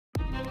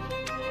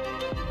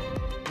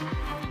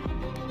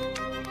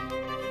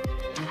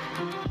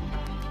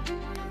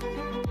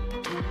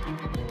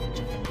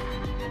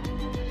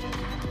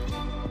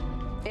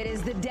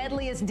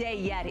deadliest day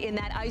yet in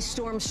that ice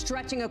storm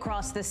stretching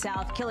across the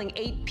South, killing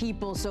 8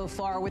 people so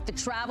far. With the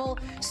travel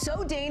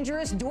so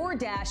dangerous,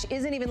 DoorDash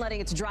isn't even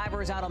letting its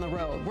drivers out on the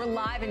road. We're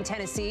live in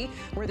Tennessee,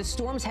 where the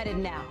storm's headed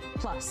now.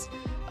 Plus,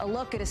 a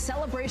look at a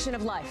celebration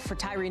of life for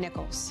Tyre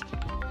Nichols.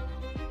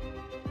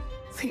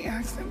 He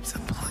asked them to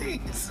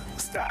please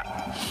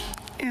stop,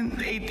 and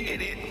they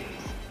did it.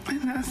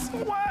 And that's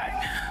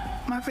why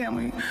my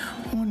family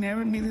will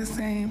never be the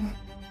same.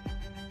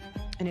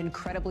 An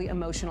incredibly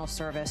emotional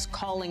service,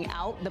 calling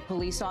out the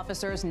police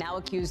officers now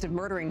accused of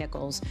murdering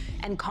Nichols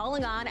and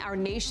calling on our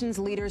nation's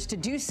leaders to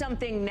do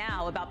something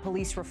now about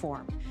police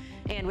reform.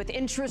 And with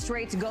interest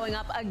rates going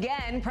up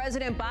again,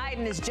 President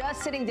Biden is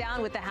just sitting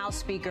down with the House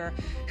Speaker,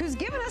 who's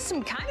given us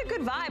some kind of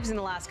good vibes in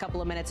the last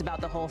couple of minutes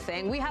about the whole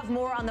thing. We have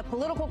more on the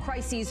political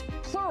crises,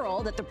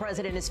 plural, that the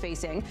president is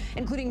facing,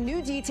 including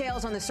new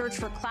details on the search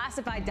for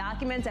classified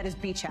documents at his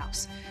beach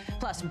house.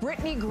 Plus,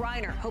 Brittany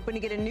Griner hoping to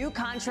get a new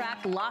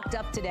contract locked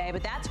up today,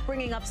 but that's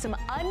bringing up some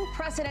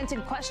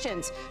unprecedented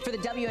questions for the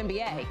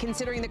WNBA,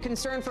 considering the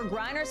concern for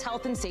Griner's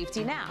health and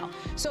safety now.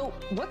 So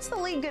what's the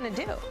league going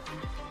to do?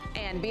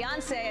 And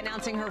Beyonce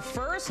announcing her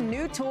first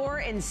new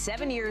tour in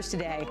 7 years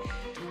today.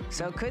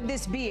 So could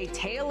this be a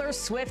Taylor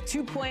Swift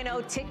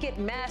 2.0 ticket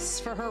mess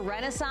for her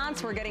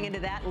renaissance? We're getting into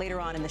that later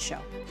on in the show.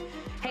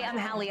 Hey, I'm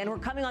Hallie, and we're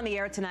coming on the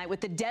air tonight with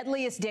the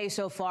deadliest day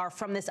so far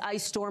from this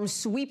ice storm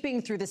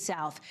sweeping through the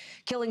South,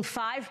 killing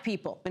 5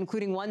 people,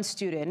 including 1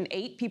 student,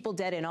 8 people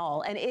dead in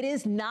all. And it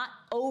is not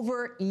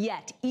over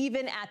yet,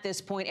 even at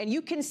this point. And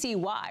you can see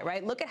why,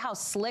 right? Look at how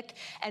slick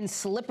and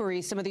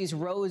slippery some of these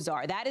roads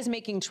are. That is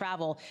making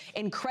travel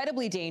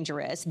incredibly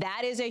dangerous.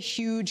 That is a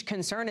huge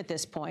concern at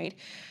this point.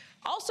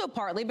 Also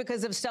partly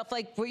because of stuff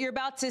like what you're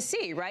about to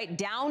see, right?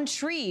 Downed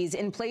trees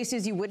in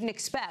places you wouldn't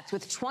expect,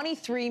 with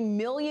 23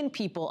 million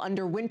people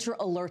under winter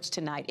alerts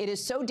tonight. It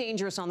is so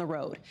dangerous on the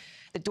road.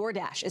 The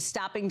DoorDash is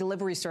stopping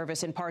delivery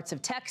service in parts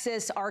of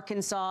Texas,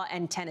 Arkansas,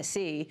 and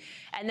Tennessee.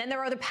 And then there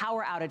are the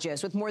power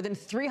outages, with more than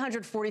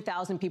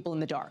 340,000 people in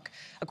the dark.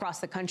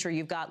 Across the country,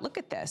 you've got, look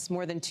at this,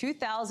 more than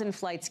 2,000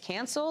 flights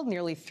canceled,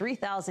 nearly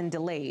 3,000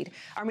 delayed.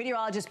 Our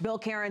meteorologist Bill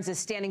Cairns is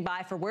standing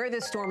by for where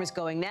this storm is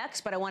going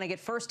next. But I want to get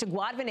first to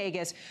Guad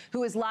Venegas,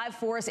 who is live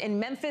for us in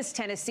Memphis,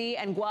 Tennessee.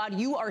 And Guad,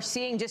 you are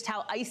seeing just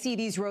how icy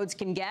these roads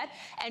can get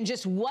and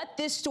just what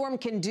this storm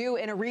can do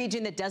in a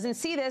region that doesn't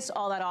see this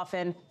all that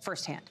often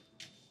firsthand.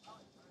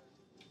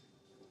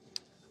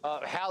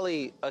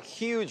 Hallie, a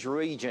huge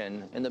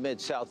region in the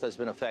Mid-South has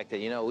been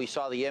affected. You know, we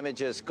saw the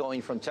images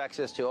going from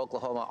Texas to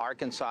Oklahoma,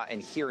 Arkansas,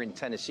 and here in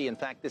Tennessee. In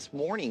fact, this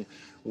morning,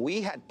 we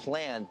had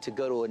planned to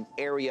go to an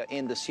area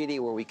in the city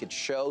where we could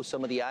show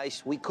some of the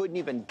ice. We couldn't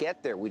even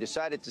get there. We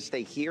decided to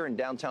stay here in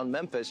downtown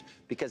Memphis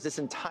because this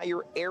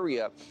entire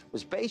area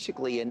was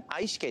basically an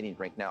ice skating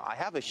rink. Now, I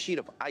have a sheet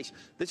of ice.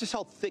 This is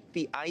how thick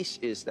the ice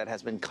is that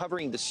has been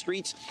covering the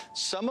streets.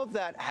 Some of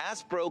that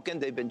has broken.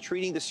 They've been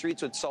treating the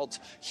streets with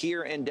salts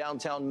here in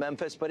downtown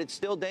Memphis, but it's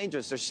still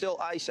dangerous. There's still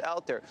ice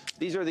out there.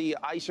 These are the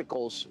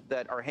icicles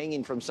that are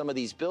hanging from some of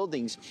these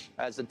buildings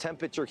as the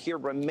temperature here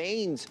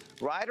remains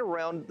right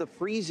around the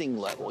freezing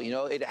level. You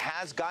know, it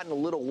has gotten a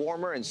little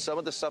warmer and some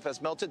of the stuff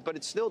has melted, but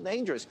it's still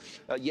dangerous.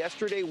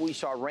 Yesterday, we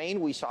saw rain,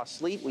 we saw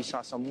sleet, we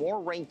saw some more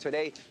rain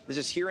today. This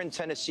is here in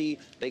Tennessee.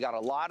 They got a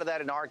lot of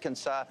that in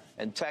Arkansas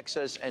and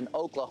Texas and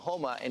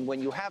Oklahoma. And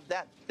when you have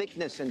that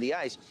thickness in the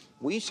ice,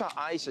 we saw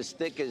ice as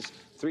thick as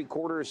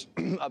 3/4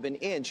 of an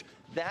inch.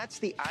 That's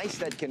the ice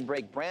that can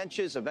break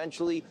branches.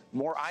 Eventually,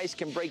 more ice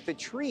can break the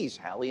trees,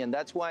 Hallie. And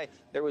that's why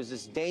there was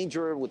this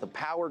danger with the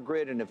power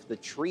grid. And if the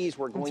trees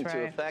were going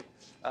to affect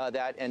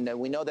that, and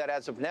we know that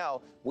as of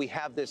now, we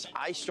have this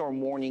ice storm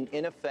warning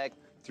in effect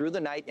through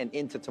the night and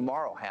into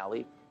tomorrow,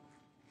 Hallie.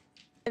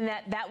 And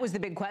that was the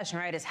big question,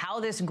 right, is how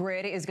this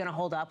grid is going to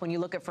hold up when you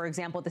look at, for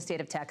example, the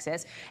state of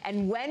Texas,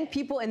 and when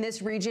people in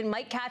this region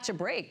might catch a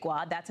break,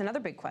 Guad. That's another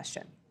big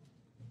question.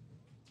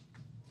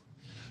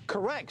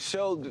 Correct.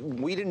 So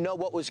we didn't know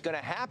what was going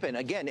to happen.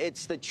 Again,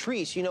 it's the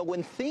trees. You know,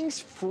 when things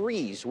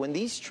freeze, when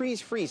these trees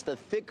freeze, the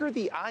thicker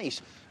the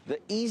ice, the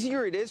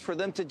easier it is for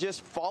them to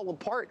just fall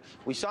apart.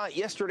 We saw it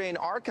yesterday in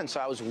Arkansas.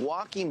 I was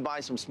walking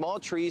by some small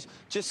trees,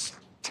 just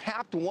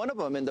tapped one of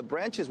them and the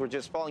branches were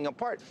just falling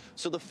apart.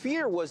 So the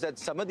fear was that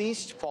some of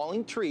these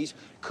falling trees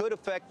could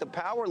affect the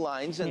power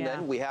lines, and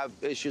then we have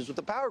issues with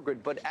the power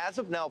grid. But as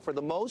of now, for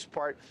the most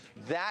part,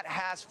 that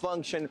has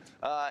functioned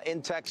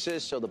in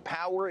Texas. So the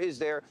power is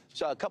there.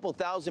 So a couple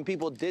thousand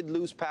people did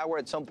lose power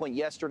at some point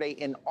yesterday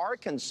in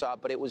Arkansas,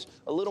 but it was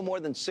a little more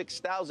than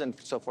 6,000.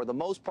 So for the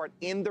most part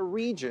in the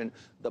region,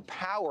 the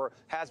power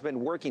has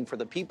been working for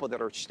the people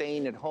that are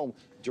staying at home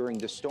during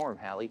the storm,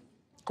 Hallie.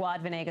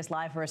 Guad Venegas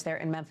live for us there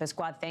in Memphis.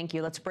 Guad, thank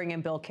you. Let's bring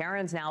in Bill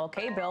Cairns now.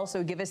 Okay, Bill,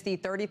 so give us the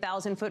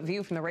 30,000-foot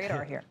view from the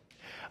radar here.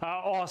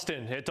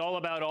 Austin. It's all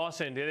about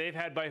Austin. They've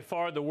had by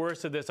far the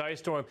worst of this ice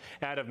storm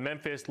out of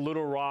Memphis,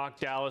 Little Rock,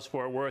 Dallas,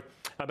 Fort Worth.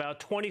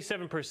 About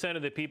 27%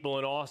 of the people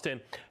in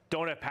Austin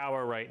don't have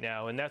power right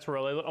now, and that's where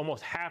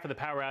almost half of the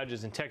power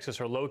outages in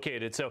Texas are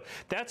located. So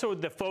that's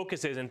what the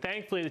focus is, and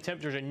thankfully the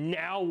temperatures are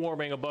now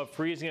warming above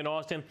freezing in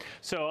Austin,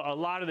 so a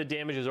lot of the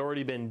damage has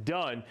already been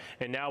done,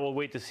 and now we'll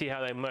wait to see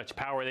how much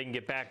power they can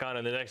get back on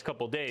in the next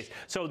couple of days.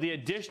 So the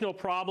additional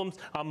problems,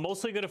 I'm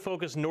mostly going to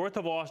focus north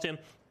of Austin,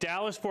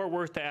 Dallas, Fort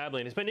Worth to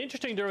Abilene. It's been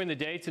interesting during the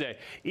day today.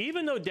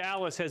 Even though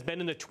Dallas has been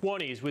in the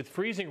 20s with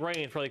freezing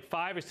rain for like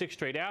 5 or 6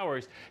 straight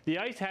hours, the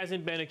ice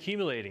hasn't been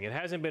accumulating. It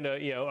hasn't been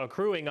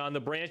accruing on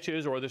the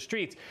branches or the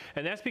streets.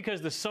 And that's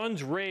because the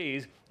sun's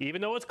rays,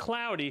 even though it's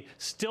cloudy,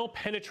 still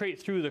penetrate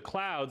through the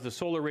clouds, the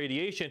solar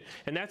radiation,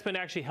 and that's been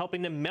actually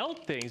helping them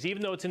melt things,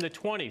 even though it's in the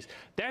 20s.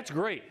 That's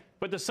great.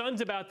 But the sun's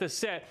about to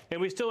set,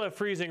 and we still have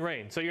freezing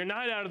rain. So you're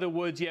not out of the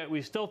woods yet.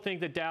 We still think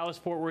the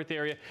Dallas-Fort Worth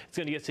area is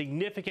going to get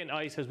significant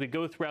ice as we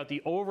go throughout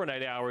the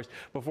overnight hours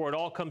before it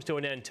all comes to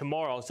an end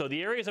tomorrow. So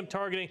the areas I'm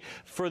targeting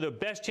for the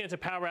best chance of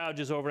power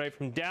outages overnight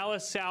from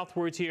Dallas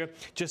southwards here,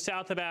 just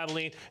south of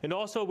Abilene. And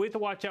also, we have to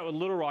watch out with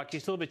Little Rock. You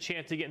still have a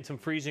chance of getting some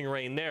freezing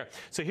rain there.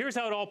 So here's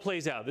how it all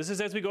plays out. This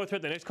is as we go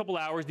throughout the next couple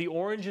hours. The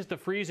orange is the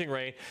freezing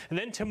rain. And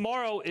then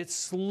tomorrow, it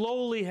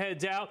slowly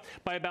heads out.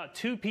 By about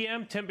 2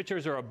 p.m.,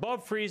 temperatures are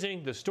above freezing.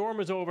 The storm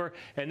is over,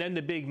 and then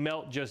the big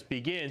melt just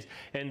begins.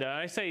 And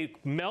I say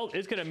melt,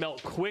 it's going to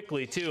melt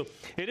quickly, too.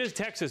 It is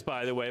Texas,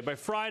 by the way. By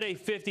Friday,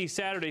 50,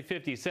 Saturday,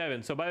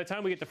 57. So by the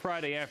time we get to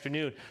Friday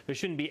afternoon, there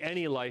shouldn't be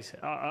any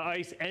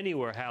ice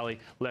anywhere, Hallie,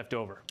 left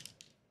over.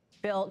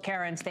 Bill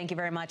Cairns, thank you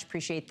very much.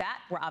 Appreciate that.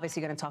 We're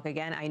obviously going to talk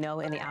again, I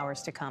know, in the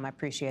hours to come. I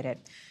appreciate it.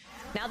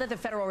 Now that the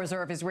Federal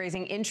Reserve is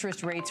raising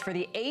interest rates for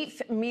the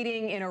 8th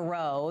meeting in a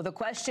row, the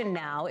question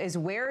now is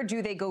where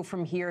do they go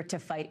from here to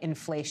fight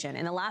inflation?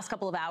 In the last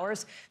couple of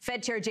hours,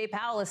 Fed Chair Jay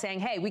Powell is saying,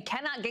 hey, we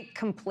cannot get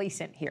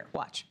complacent here.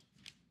 Watch.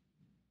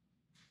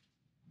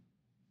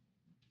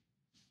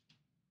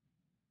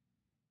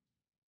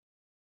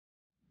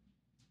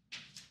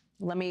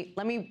 Let me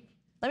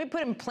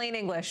put in plain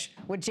English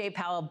what Jay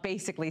Powell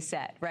basically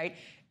said, right?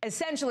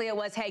 Essentially, it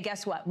was, hey,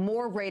 guess what?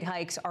 More rate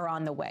hikes are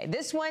on the way.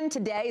 This one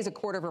today is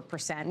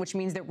 0.25%, which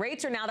means that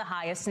rates are now the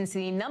highest since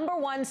the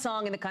 #1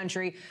 song in the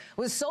country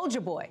was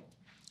Soulja Boy.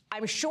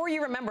 I'm sure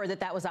you remember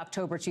that that was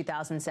October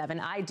 2007.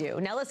 I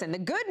do. Now, listen, the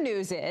good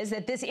news is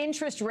that this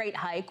interest rate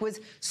hike was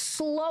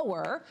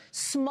slower,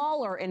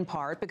 smaller in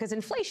part, because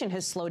inflation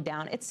has slowed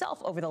down itself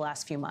over the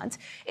last few months.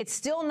 It's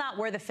still not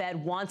where the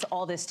Fed wants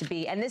all this to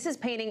be. And this is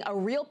painting a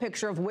real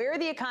picture of where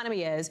the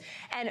economy is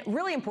and,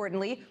 really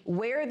importantly,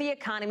 where the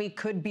economy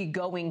could be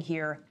going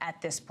here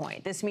at this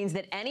point. This means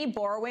that any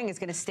borrowing is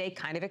going to stay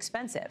kind of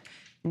expensive.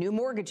 New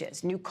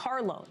mortgages, new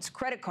car loans,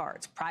 credit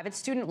cards, private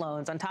student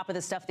loans, on top of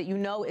the stuff that you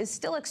know is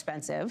still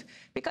expensive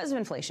because of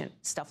inflation.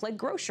 Stuff like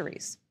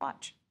groceries.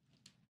 Watch.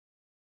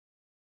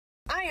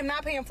 I am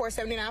not paying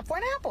 $4.79 for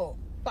an apple.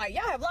 Like,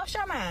 y'all have lost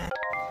your mind.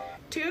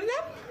 2 of them?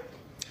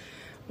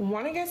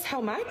 Want to guess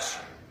how much?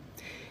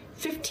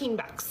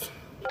 $15.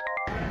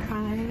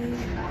 I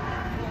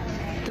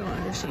don't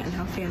understand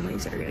how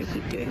families are going to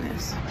keep doing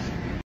this.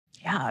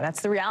 Yeah,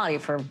 that's the reality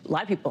for a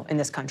lot of people in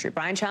this country.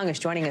 Brian Chung is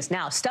joining us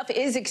now. Stuff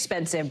is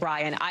expensive,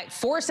 Brian.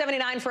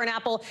 $4.79 for an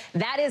apple,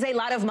 that is a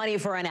lot of money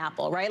for an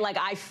apple, right? Like,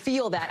 I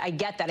feel that. I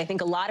get that. I think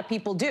a lot of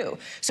people do.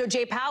 So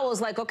Jay Powell's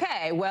like,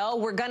 okay, well,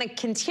 we're going to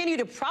continue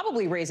to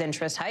probably raise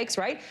interest hikes,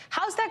 right?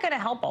 How's that going to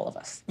help all of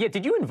us? Yeah,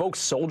 did you invoke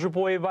Soulja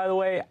Boy, by the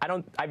way?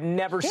 I've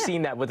never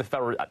seen that with the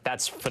federal.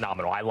 That's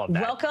phenomenal. I love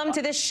that. Welcome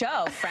to this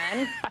show,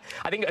 friend.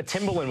 I think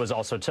Timbaland was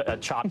also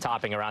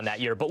topping around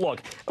that year. But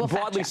look,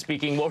 broadly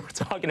speaking, what we're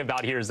talking about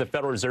here is the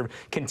Federal Reserve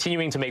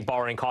continuing to make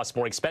borrowing costs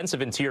more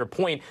expensive. And to your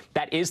point,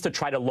 that is to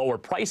try to lower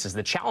prices.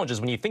 The challenge is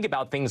when you think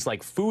about things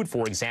like food,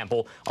 for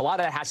example, a lot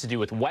of that has to do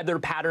with weather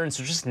patterns.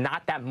 There's just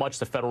not that much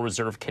the Federal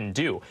Reserve can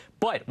do.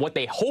 But what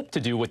they hope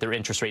to do with their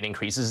interest rate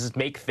increases is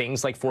make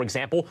things like, for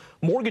example,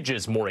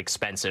 mortgages more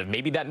expensive.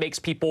 Maybe that makes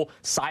people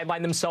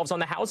sideline themselves on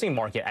the housing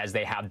market as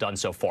they have done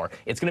so far.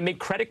 It's going to make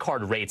credit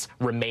card rates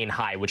remain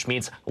high, which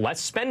means less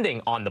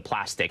spending on the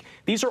plastic.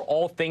 These are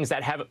all things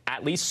that have,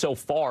 at least so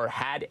far,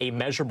 had a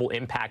measurable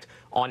impact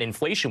on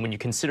inflation. When you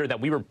consider that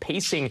we were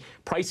pacing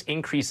price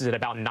increases at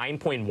about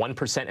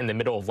 9.1% in the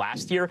middle of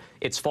last year,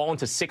 it's fallen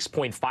to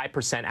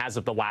 6.5% as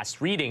of the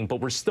last reading, but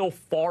we're still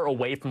far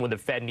away from where the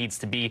Fed needs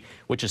to be,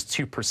 which is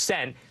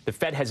 2%. The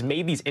Fed has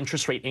made these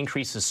interest rate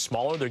increases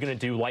smaller. They're going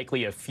to do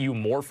likely a few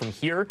more from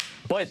here,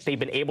 but they've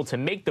been able to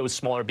make those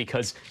smaller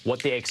because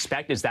what they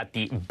expect is that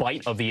the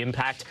bite of the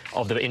impact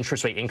of the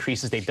interest rate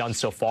increases they've done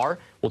so far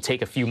will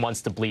take a few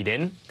months to bleed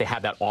in. They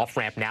have that off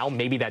ramp now.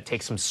 Maybe that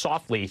takes them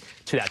softly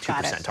to that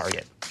 2%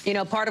 target. You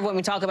know, part of when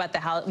we talk about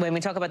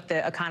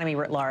the economy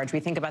writ large,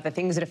 we think about the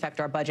things that affect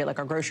our budget, like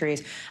our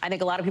groceries. I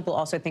think a lot of people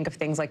also think of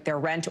things like their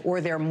rent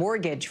or their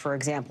mortgage, for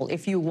example.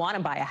 If you want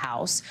to buy a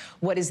house,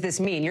 what does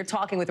this mean? You're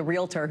talking with a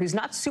realtor who's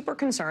not super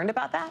concerned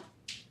about that.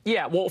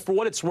 Yeah, well, for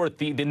what it's worth,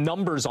 the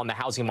numbers on the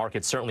housing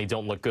market certainly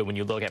don't look good when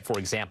you look at, for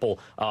example,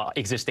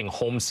 existing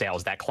home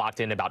sales that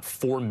clocked in about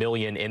 4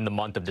 million in the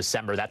month of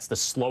December. That's the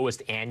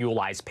slowest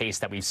annualized pace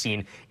that we've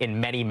seen in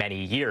many,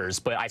 many years.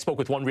 But I spoke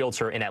with one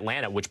realtor in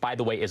Atlanta, which, by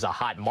the way, is a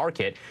hot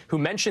market, who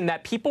mentioned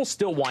that people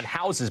still want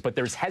houses, but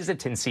there's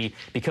hesitancy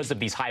because of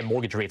these high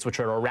mortgage rates,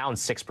 which are around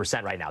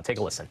 6% right now. Take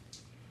a listen.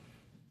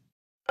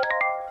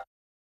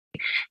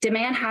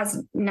 Demand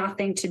has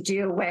nothing to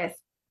do with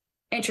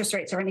interest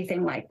rates or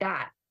anything like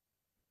that.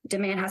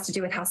 Demand has to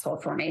do with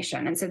household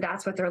formation. And so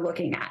that's what they're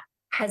looking at.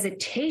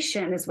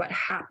 Hesitation is what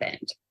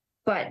happened,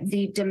 but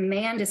the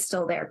demand is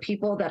still there.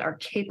 People that are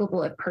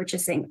capable of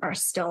purchasing are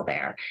still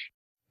there.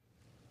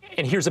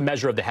 And here's a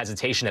measure of the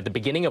hesitation. At the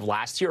beginning of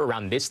last year,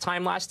 around this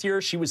time last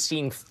year, she was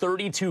seeing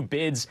 32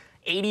 bids,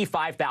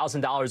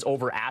 $85,000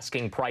 over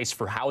asking price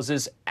for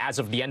houses. As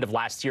of the end of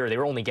last year, they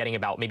were only getting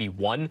about maybe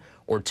 1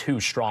 or 2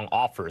 strong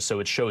offers.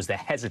 So it shows the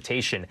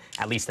hesitation,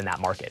 at least in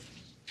that market.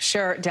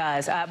 Sure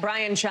does.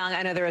 Brian Chung,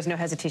 I know there is no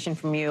hesitation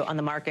from you on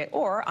the market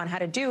or on how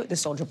to do the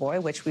Soldier Boy,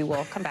 which we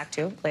will come back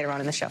to later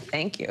on in the show.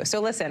 Thank you. So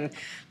listen,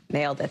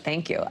 nailed it.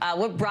 Thank you.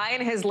 What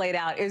Brian has laid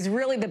out is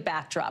really the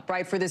backdrop,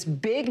 right, for this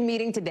big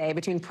meeting today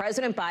between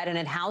President Biden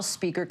and House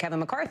Speaker Kevin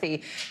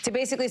McCarthy to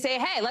basically say,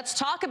 hey, let's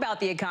talk about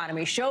the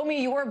economy. Show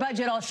me your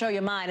budget, I'll show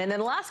you mine. And then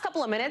the last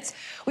couple of minutes,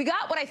 we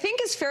got what I think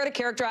is fair to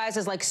characterize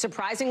as like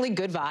surprisingly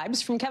good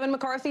vibes from Kevin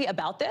McCarthy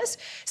about this,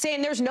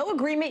 saying there's no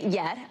agreement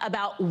yet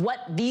about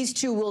what these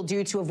two will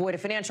do to avoid a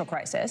financial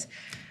crisis.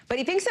 But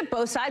he thinks that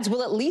both sides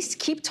will at least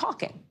keep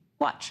talking.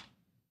 Watch.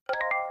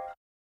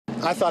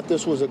 I thought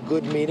this was a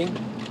good meeting.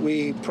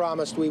 We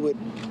promised we would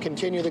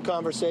continue the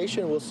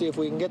conversation. We'll see if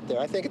we can get there.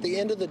 I think at the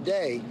end of the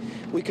day,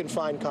 we can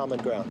find common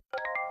ground.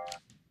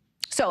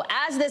 So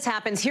as this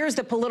happens, here's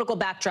the political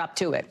backdrop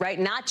to it, right?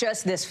 Not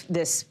just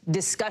this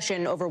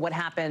discussion over what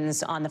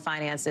happens on the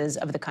finances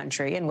of the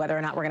country and whether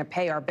or not we're going to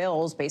pay our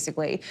bills,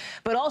 basically,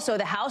 but also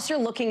the House you're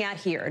looking at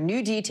here,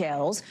 new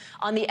details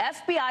on the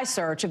FBI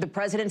search of the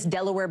president's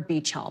Delaware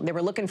beach home. They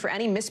were looking for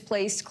any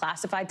misplaced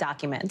classified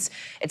documents.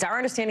 It's our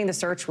understanding the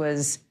search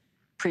was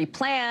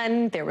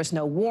pre-planned, there was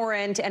no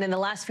warrant, and in the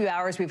last few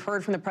hours, we've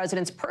heard from the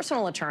president's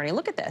personal attorney,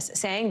 look at this,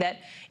 saying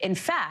that, in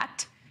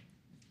fact,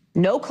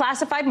 no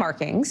classified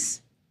markings,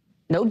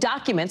 no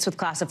documents with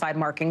classified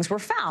markings were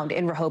found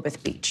in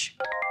Rehoboth Beach.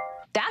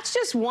 That's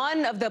just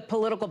one of the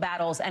political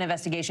battles and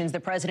investigations the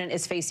president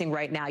is facing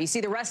right now. You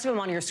see the rest of them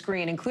on your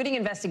screen, including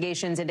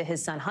investigations into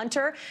his son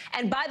Hunter.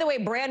 And by the way,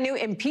 brand new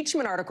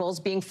impeachment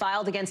articles being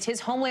filed against his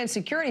Homeland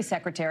Security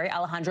Secretary,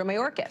 Alejandro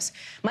Mayorkas.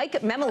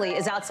 Mike Memoli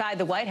is outside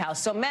the White House.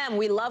 So, Mem,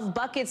 we love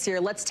buckets here.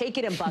 Let's take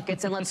it in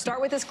buckets. And let's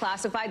start with this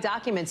classified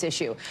documents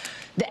issue.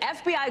 The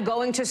FBI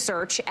going to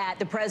search at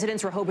the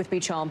president's Rehoboth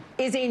Beach home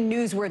is a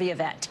newsworthy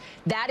event.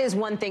 That is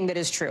one thing that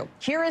is true.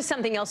 Here is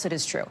something else that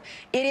is true.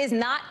 It is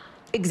not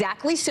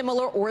exactly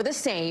similar or the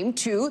same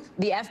to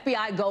the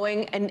FBI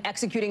going and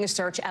executing a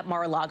search at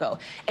Mar-a-Lago.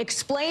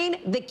 Explain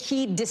the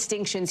key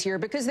distinctions here,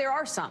 because there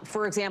are some,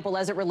 for example,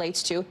 as it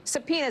relates to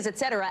subpoenas, et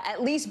cetera,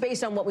 at least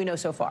based on what we know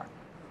so far.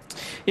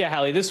 Yeah,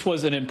 Hallie, this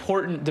was an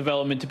important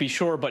development to be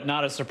sure, but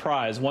not a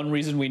surprise. One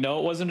reason we know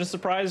it wasn't a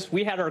surprise,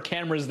 we had our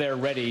cameras there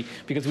ready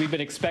because we've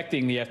been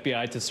expecting the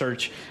FBI to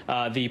search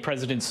the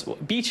president's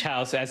beach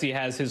house as he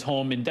has his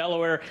home in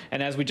Delaware.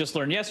 And as we just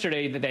learned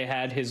yesterday, that they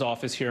had his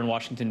office here in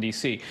Washington,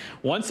 D.C.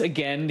 Once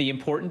again, the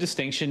important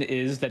distinction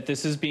is that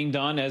this is being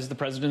done, as the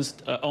president's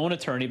own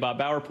attorney, Bob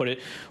Bauer, put it,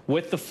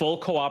 with the full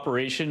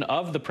cooperation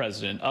of the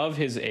president, of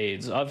his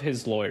aides, of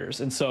his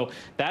lawyers. And so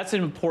that's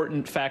an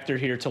important factor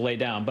here to lay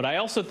down. But I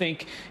also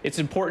think it's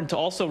important to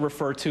also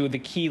refer to the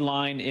key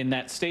line in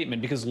that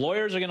statement, because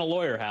lawyers are going to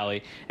lawyer,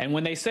 Hallie. And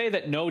when they say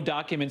that no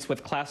documents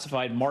with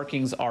classified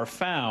markings are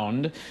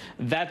found,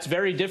 that's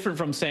very different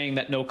from saying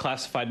that no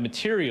classified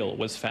material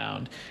was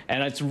found.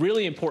 And it's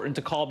really important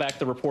to call back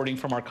the reporting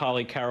from our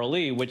colleague Carol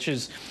Lee, which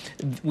is,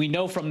 we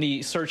know from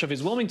the search of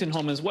his Wilmington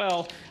home as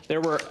well,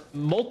 there were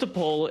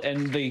multiple,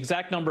 and the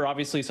exact number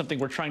obviously is something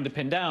we're trying to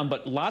pin down,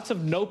 but lots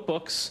of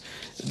notebooks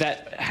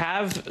that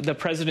have the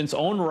president's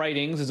own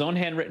writings, his own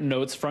handwritten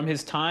notes from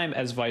his time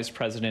as vice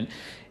president.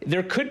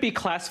 There could be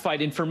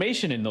classified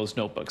information in those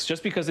notebooks.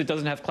 Just because it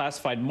doesn't have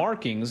classified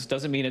markings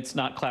doesn't mean it's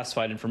not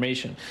classified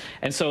information.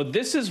 And so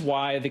this is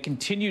why the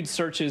continued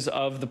searches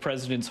of the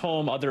president's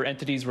home, other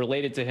entities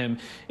related to him,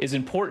 is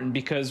important,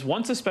 because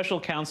once a special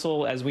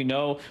counsel, as we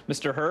know,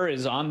 Mr. Hur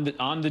is on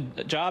the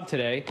job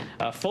today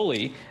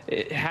fully,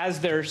 it has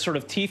their sort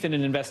of teeth in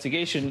an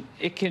investigation,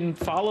 it can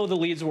follow the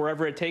leads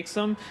wherever it takes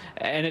them,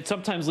 and it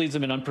sometimes leads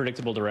them in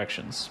unpredictable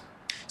directions.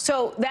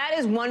 So that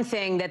is one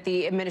thing that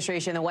the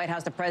administration, the White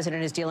House, the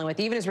president is dealing with,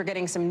 even as we're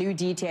getting some new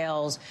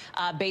details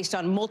based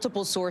on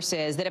multiple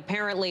sources that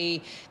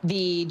apparently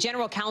the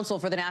general counsel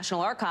for the National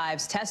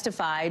Archives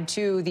testified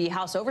to the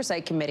House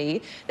Oversight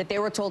Committee that they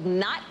were told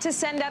not to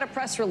send out a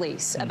press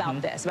release about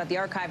this, about the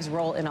archives'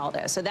 role in all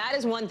this. So that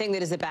is one thing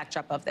that is the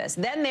backdrop of this.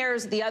 Then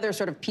there's the other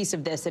sort of piece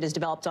of this that is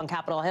developed on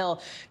Capitol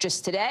Hill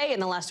just today in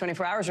the last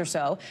 24 hours or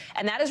so,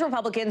 and that is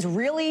Republicans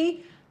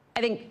really,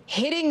 I think,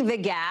 hitting the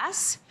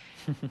gas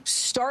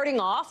starting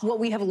off what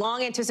we have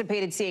long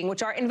anticipated seeing,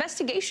 which are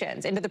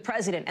investigations into the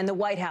president and the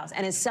White House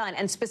and his son,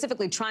 and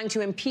specifically trying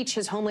to impeach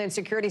his Homeland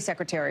Security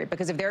Secretary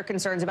because of their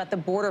concerns about the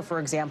border, for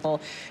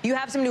example. You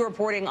have some new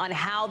reporting on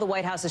how the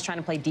White House is trying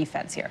to play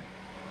defense here.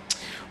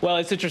 Well,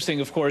 it's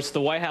interesting, of course.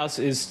 The White House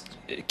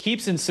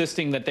keeps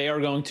insisting that they are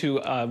going to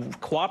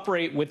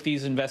cooperate with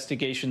these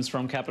investigations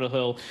from Capitol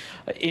Hill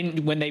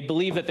when they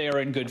believe that they are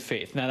in good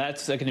faith. Now,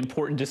 that's like an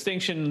important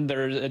distinction.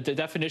 There's a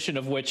definition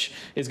of which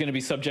is going to be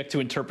subject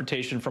to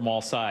interpretation from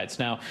all sides.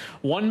 Now,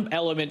 one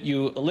element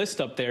you list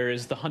up there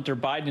is the Hunter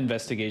Biden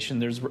investigation.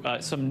 There's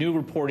some new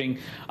reporting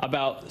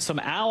about some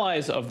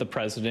allies of the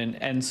president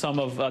and some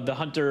of the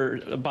Hunter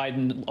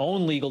Biden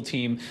own legal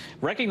team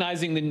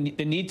recognizing the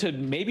need to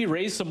maybe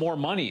raise some more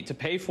money to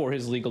pay for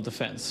his legal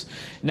defense.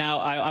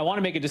 Now, I want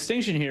to make a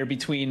distinction here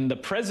between the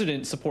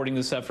president supporting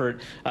this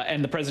effort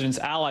and the president's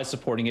allies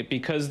supporting it,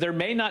 because there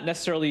may not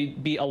necessarily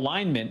be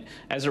alignment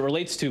as it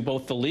relates to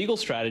both the legal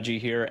strategy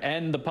here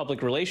and the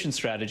public relations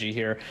strategy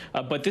here.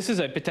 But this is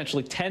a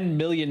potentially $10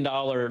 million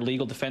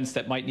legal defense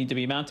that might need to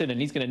be mounted,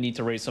 and he's going to need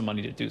to raise some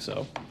money to do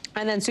so.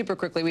 And then super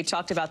quickly, we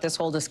talked about this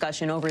whole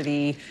discussion over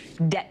the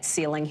debt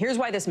ceiling. Here's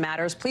why this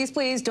matters. Please,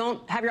 please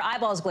don't have your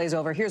eyeballs glaze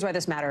over. Here's why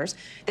this matters.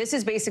 This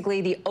is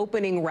basically the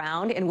opening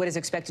round in what is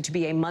expected to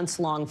be a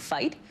months-long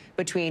fight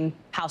between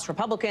House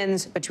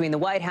Republicans, between the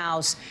White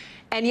House.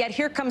 And yet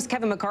here comes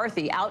Kevin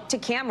McCarthy out to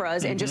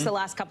cameras in just the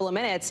last couple of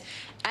minutes.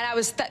 And I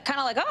was kind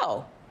of like,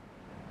 oh,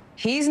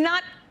 he's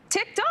not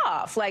ticked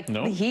off. Like,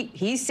 no.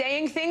 He's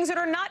saying things that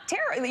are not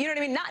terrible. You know what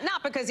I mean?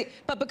 Not because,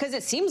 but because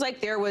it seems like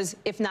there was,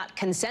 if not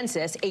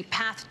consensus, a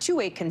path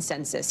to a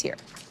consensus here.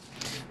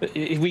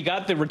 We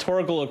got the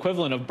rhetorical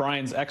equivalent of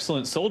Brian's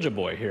excellent Soldier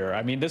Boy here.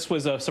 I mean, this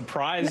was a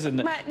surprise in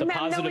the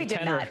positive no, we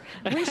tenor. Did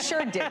not. We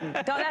sure didn't.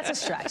 That's a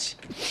stretch.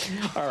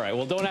 All right,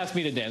 well, don't ask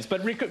me to dance.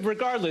 But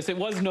regardless, it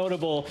was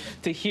notable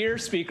to hear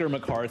Speaker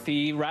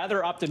McCarthy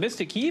rather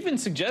optimistic. He even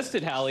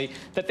suggested, Hallie,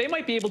 that they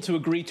might be able to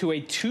agree to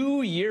a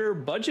 2-year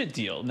budget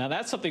deal. Now,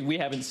 that's something we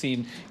haven't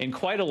seen in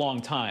quite a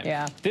long time.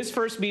 Yeah. This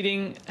first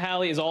meeting,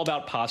 Hallie, is all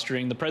about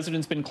posturing. The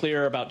president's been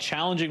clear about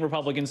challenging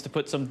Republicans to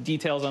put some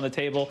details on the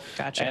table.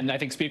 Gotcha. And I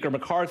think Speaker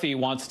McCarthy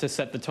wants to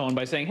set the tone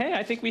by saying, hey,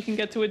 I think we can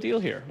get to a deal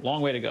here.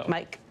 Long way to go.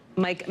 Mike,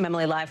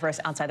 Memley live for us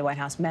outside the White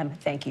House. Mem,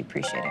 thank you.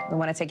 Appreciate it. We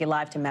want to take you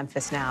live to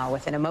Memphis now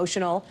with an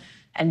emotional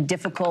and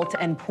difficult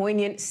and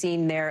poignant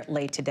scene there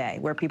late today,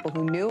 where people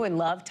who knew and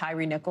loved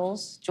Tyre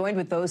Nichols joined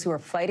with those who are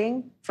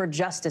fighting for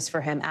justice for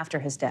him after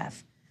his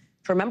death.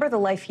 To remember the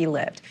life he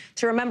lived.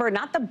 To remember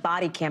not the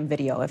body cam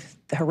video of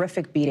the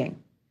horrific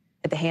beating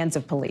at the hands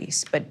of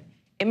police, but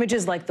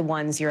images like the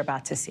ones you're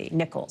about to see.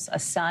 Nichols, a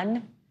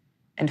son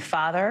and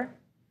father,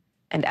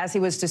 and as he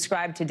was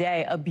described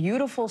today, a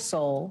beautiful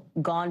soul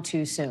gone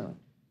too soon.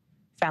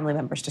 Family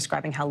members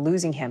describing how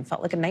losing him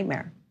felt like a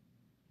nightmare.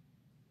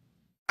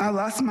 I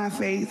lost my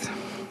faith.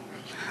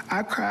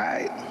 I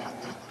cried.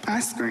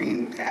 I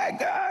screamed at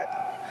God,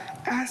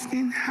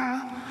 asking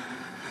how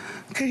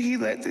could he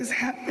let this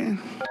happen?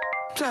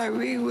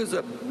 Tyre was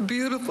a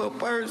beautiful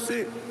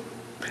person.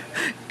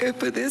 And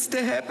for this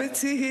to happen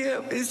to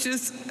him is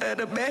just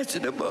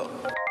unimaginable.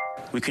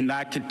 We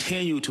cannot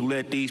continue to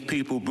let these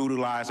people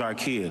brutalize our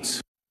kids.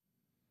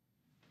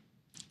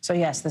 So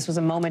yes, this was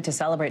a moment to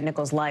celebrate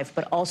Nichols' life,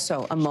 but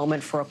also a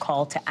moment for a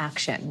call to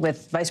action.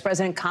 With Vice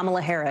President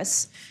Kamala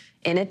Harris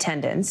in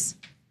attendance,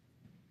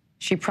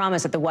 she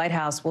promised that the White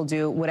House will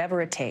do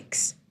whatever it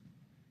takes,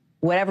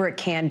 whatever it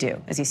can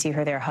do, as you see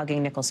her there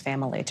hugging Nichols'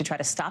 family, to try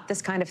to stop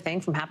this kind of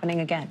thing from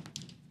happening again.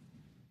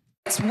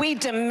 We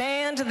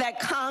demand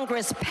that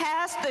Congress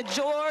pass the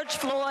George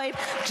Floyd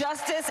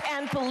Justice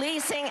and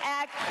Policing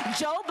Act.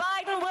 Joe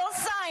Biden will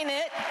sign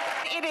it.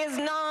 It is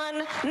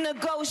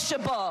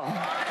non-negotiable.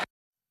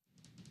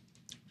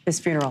 His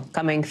funeral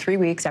coming 3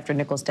 weeks after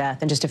Nichols' death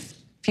and just a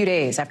few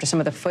days after some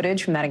of the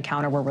footage from that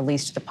encounter were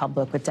released to the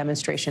public, with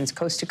demonstrations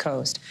coast to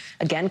coast,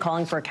 again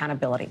calling for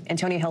accountability.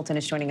 Antonia Hilton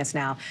is joining us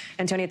now.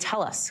 Antonia,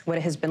 tell us what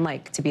it has been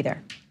like to be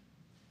there.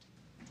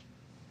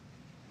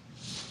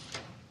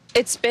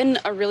 It's been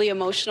a really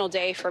emotional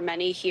day for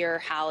many here,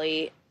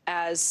 Hallie,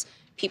 as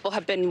people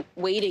have been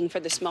waiting for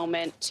this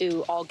moment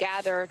to all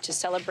gather to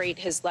celebrate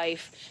his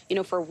life,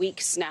 for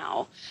weeks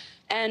now.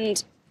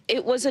 And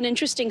it was an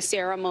interesting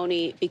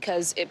ceremony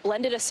because it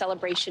blended a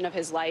celebration of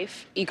his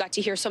life. You got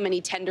to hear so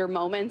many tender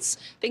moments,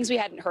 things we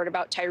hadn't heard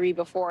about Tyre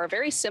before,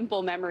 very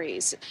simple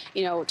memories.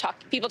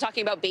 People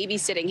talking about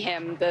babysitting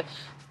him, the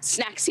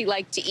snacks he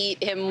liked to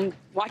eat, him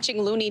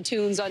watching Looney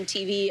Tunes on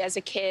TV as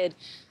a kid.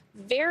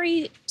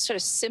 Very sort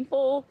of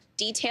simple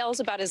details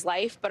about his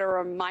life, but a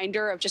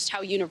reminder of just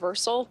how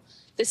universal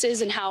this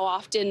is and how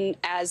often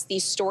as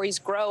these stories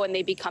grow and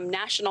they become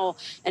national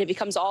and it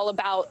becomes all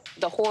about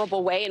the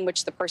horrible way in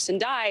which the person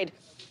died,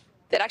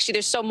 that actually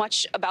there's so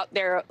much about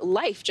their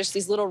life, just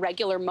these little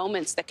regular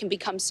moments that can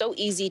become so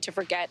easy to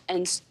forget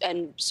and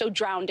so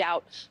drowned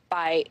out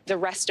by the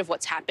rest of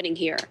what's happening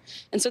here.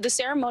 And so the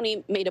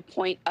ceremony made a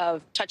point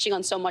of touching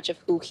on so much of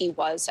who he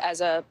was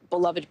as a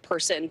beloved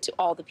person to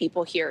all the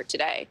people here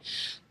today.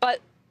 But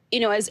you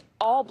know, as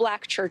all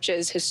Black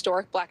churches,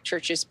 historic Black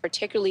churches,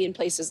 particularly in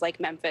places like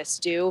Memphis,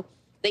 do,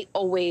 they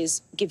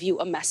always give you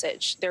a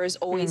message. There is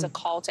always a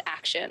call to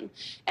action.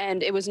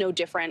 And it was no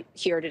different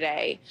here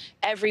today.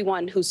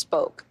 Everyone who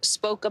spoke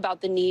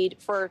about the need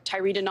for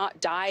Tyre to not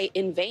die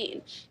in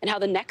vain and how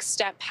the next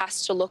step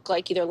has to look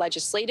like either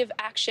legislative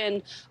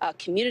action,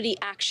 community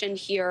action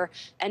here,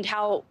 and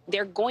how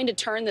they're going to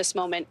turn this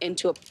moment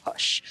into a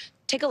push.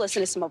 Take a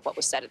listen to some of what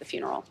was said at the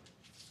funeral.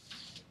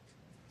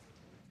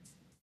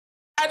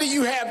 How do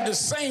you have the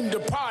same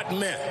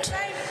department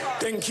that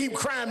can keep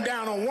crime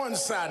down on one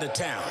side of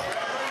town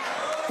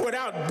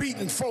without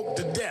beating folk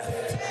to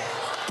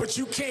death, but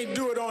you can't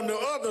do it on the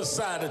other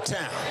side of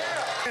town?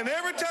 And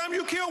every time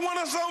you kill one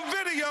of us on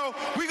video,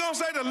 we're going to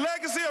say the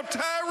legacy of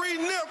Tyre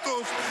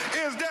Nichols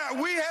is that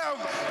we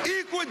have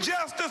equal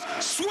justice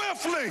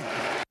swiftly.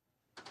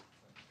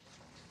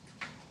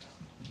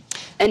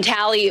 And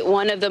Hallie,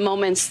 one of the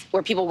moments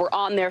where people were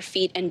on their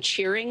feet and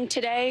cheering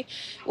today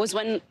was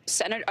when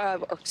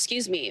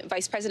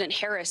Vice President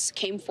Harris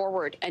came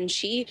forward, and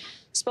she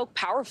spoke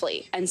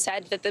powerfully and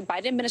said that the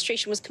Biden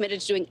administration was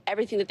committed to doing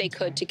everything that they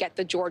could to get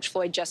the George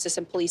Floyd Justice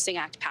and Policing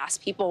Act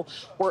passed. People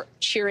were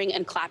cheering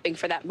and clapping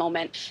for that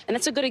moment. And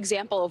that's a good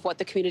example of what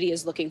the community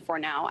is looking for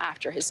now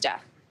after his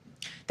death.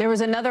 There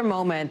was another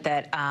moment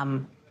that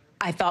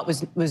I thought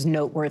was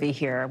noteworthy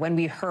here when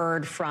we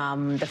heard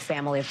from the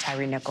family of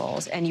Tyre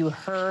Nichols, and you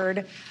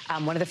heard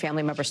one of the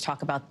family members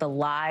talk about the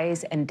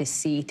lies and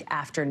deceit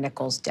after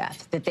Nichols'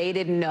 death, that they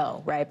didn't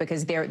know, right?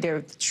 Because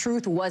their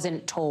truth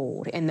wasn't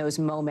told in those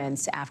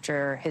moments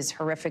after his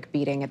horrific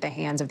beating at the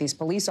hands of these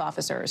police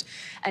officers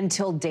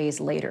until days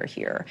later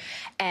here.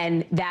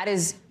 And that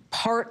is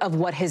part of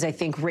what has, I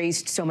think,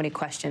 raised so many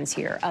questions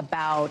here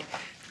about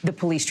the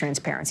police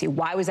transparency.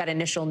 Why was that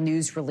initial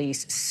news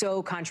release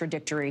so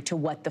contradictory to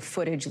what the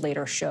footage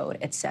later showed,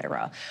 et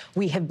cetera?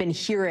 We have been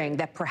hearing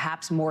that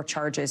perhaps more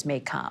charges may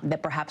come,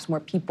 that perhaps more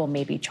people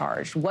may be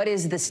charged. What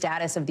is the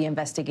status of the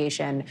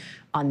investigation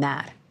on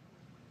that?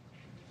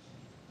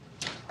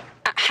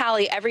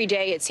 Hallie, every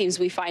day it seems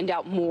we find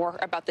out more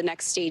about the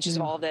next stages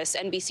of all of this.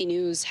 NBC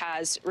News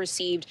has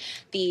received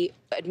the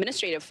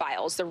administrative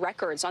files, the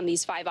records on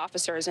these 5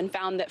 officers, and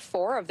found that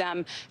 4 of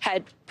them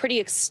had pretty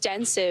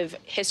extensive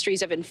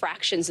histories of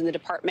infractions in the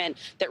department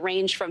that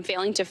range from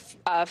failing to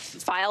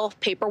file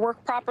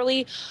paperwork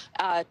properly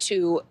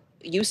to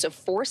use of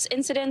force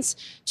incidents,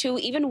 to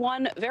even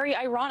one very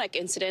ironic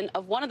incident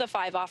of one of the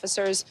 5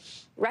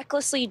 officers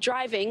recklessly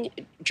driving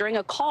during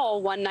a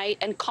call one night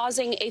and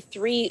causing a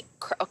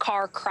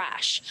 3-car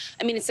crash.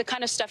 I mean, it's the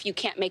kind of stuff you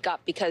can't make up,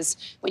 because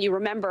when you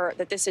remember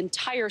that this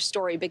entire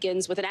story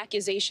begins with an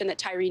accusation that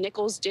Tyre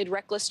Nichols did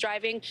reckless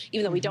driving,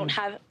 even though we don't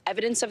have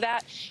evidence of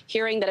that,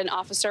 hearing that an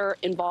officer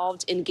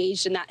involved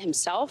engaged in that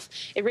himself,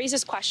 it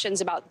raises questions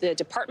about the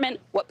department,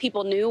 what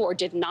people knew or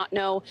did not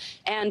know,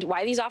 and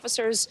why these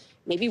officers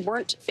maybe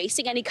weren't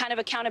facing any kind of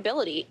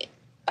accountability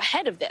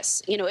ahead of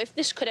this. You know, if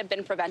this could have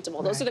been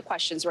preventable. Those are the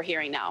questions we're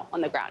hearing now on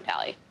the ground,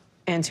 Hallie.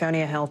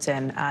 Antonia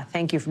Hilton,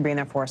 thank you for being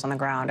there for us on the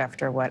ground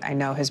after what I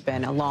know has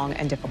been a long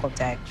and difficult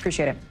day.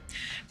 Appreciate it.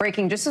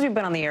 Breaking, just as we've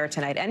been on the air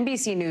tonight,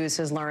 NBC News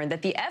has learned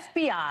that the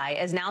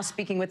FBI is now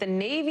speaking with a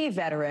Navy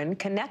veteran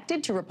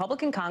connected to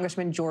Republican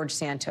Congressman George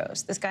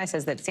Santos. This guy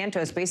says that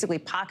Santos basically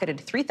pocketed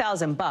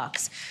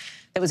 $3,000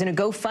 that was in a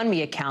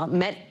GoFundMe account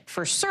meant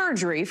for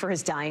surgery for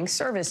his dying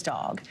service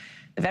dog.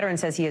 The veteran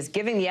says he is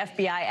giving the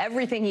FBI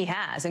everything he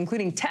has,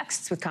 including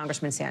texts with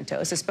Congressman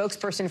Santos. A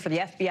spokesperson for the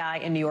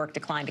FBI in New York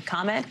declined to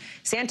comment.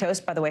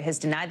 Santos, by the way, has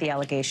denied the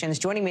allegations.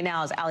 Joining me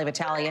now is Hallie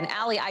Vitale. And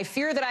Hallie, I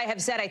fear that I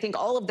have said, I think,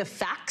 all of the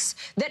facts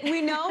that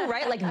we know,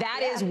 right? Like, that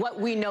is what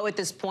we know at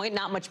this point,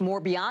 not much more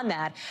beyond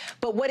that.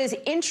 But what is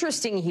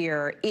interesting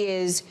here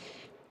is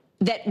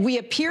that we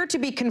appear to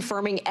be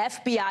confirming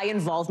FBI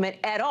involvement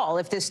at all.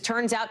 If this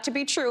turns out to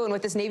be true, and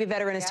what this Navy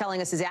veteran is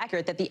telling us is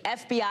accurate, that the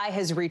FBI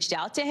has reached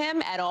out to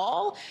him at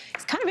all,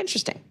 it's kind of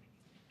interesting.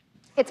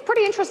 It's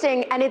pretty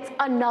interesting, and it's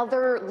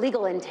another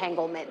legal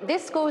entanglement.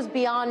 This goes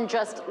beyond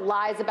just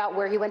lies about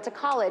where he went to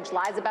college,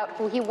 lies about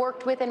who he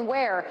worked with and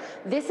where.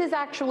 This is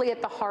actually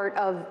at the heart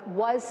of,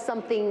 was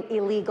something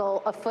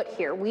illegal afoot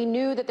here? We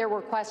knew that there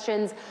were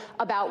questions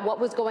about what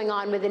was going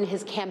on within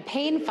his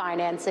campaign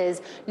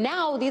finances.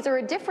 Now, these are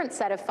a different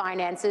set of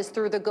finances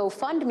through the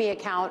GoFundMe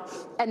account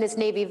and this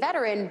Navy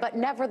veteran, but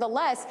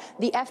nevertheless,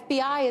 the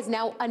FBI is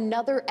now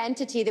another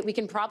entity that we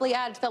can probably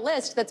add to the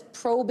list that's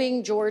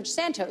probing George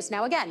Santos.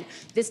 Now, again,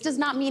 this does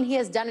not mean he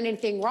has done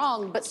anything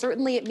wrong, but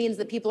certainly it means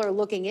that people are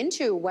looking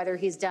into whether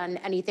he's done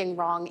anything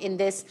wrong in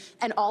this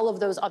and all of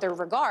those other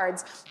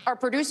regards. Our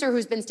producer,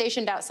 who's been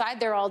stationed outside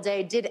there all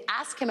day, did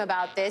ask him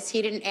about this.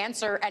 He didn't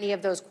answer any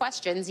of those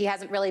questions. He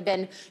hasn't really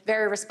been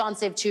very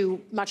responsive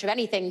to much of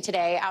anything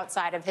today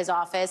outside of his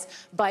office.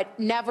 But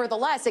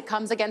nevertheless, it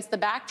comes against the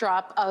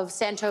backdrop of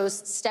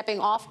Santos stepping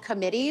off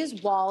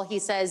committees while he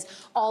says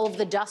all of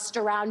the dust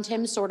around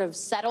him sort of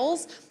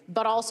settles,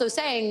 but also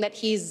saying that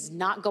he's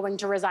not going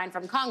to resign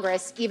from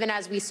Congress, even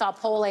as we saw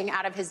polling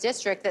out of his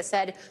district that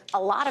said a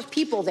lot of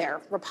people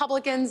there,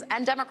 Republicans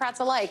and Democrats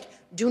alike,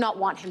 do not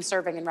want him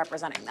serving and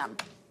representing them.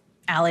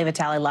 Hallie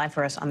Vitale live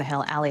for us on the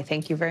Hill. Hallie,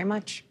 thank you very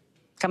much.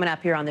 Coming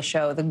up here on the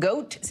show, the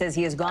GOAT says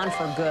he is gone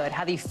for good.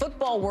 How the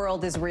football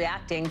world is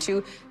reacting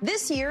to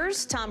this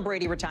year's Tom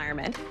Brady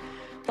retirement.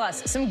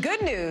 Plus, some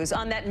good news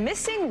on that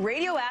missing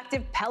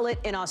radioactive pellet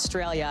in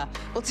Australia.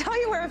 We'll tell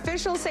you where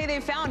officials say they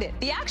found it.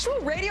 The actual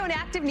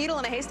radioactive needle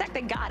in a haystack,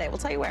 they got it. We'll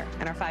tell you where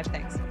in our 5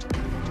 things.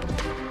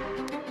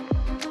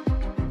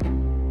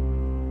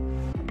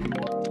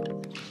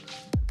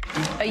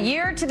 A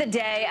year to the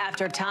day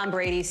after Tom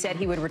Brady said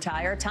he would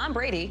retire, Tom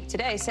Brady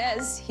today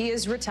says he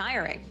is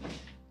retiring.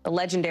 The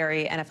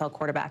legendary NFL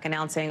quarterback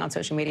announcing on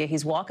social media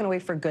he's walking away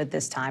for good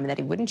this time and that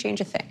he wouldn't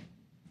change a thing.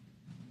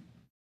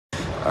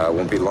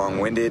 Won't be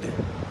long-winded.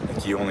 I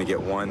think you only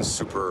get one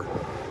super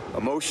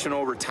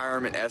emotional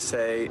retirement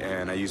essay,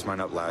 and I used mine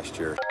up last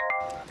year.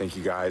 Thank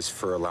you guys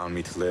for allowing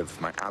me to live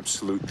my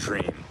absolute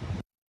dream.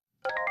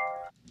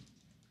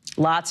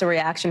 Lots of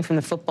reaction from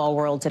the football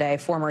world today.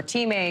 Former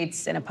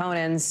teammates and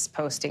opponents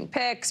posting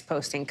pics,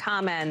 posting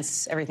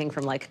comments, everything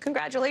from like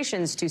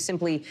congratulations to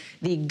simply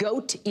the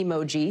GOAT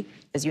emoji.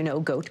 As you know,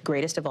 GOAT,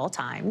 greatest of all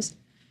times.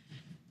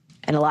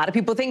 And a lot of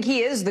people think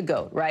he is the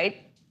GOAT,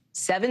 right?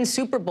 7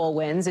 Super Bowl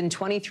wins in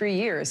 23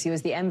 years. He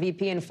was the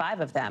MVP in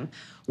 5 of them.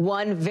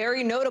 One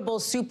very notable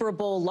Super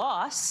Bowl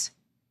loss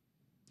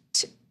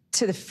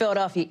to the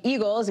Philadelphia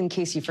Eagles, in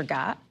case you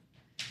forgot.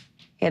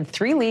 He had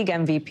 3 league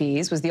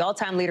MVPs, was the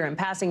all-time leader in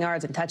passing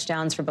yards and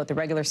touchdowns for both the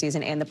regular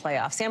season and the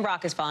playoffs. Sam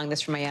Brock is following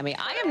this from Miami.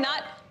 I am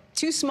not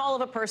too small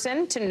of a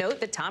person to note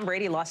that Tom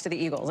Brady lost to the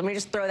Eagles. Let me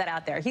just throw that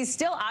out there. He's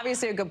still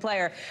obviously a good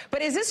player,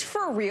 but is this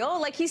for real?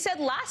 Like he said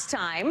last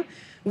time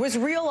was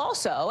real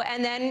also,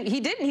 and then he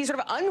didn't. He's sort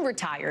of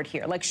unretired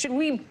here. Like, should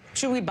we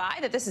buy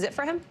that this is it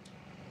for him?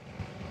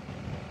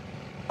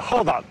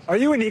 Hold on. Are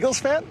you an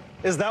Eagles fan?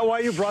 Is that why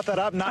you brought that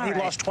up? Not he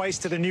lost twice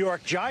to the New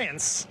York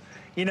Giants.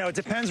 You know, it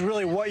depends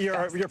really what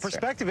your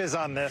perspective is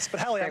on this. But,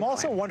 Hallie, I'm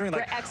also wondering,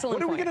 like,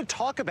 what are we going to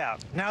talk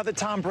about now that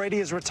Tom Brady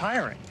is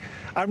retiring?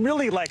 I'm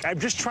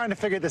just trying to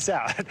figure this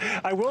out.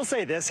 I will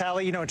say this,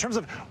 Hallie, you know, in terms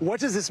of what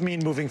does this mean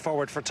moving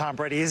forward for Tom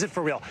Brady? Is it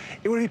for real?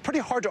 It would be pretty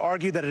hard to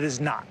argue that it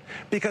is not.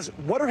 Because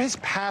what are his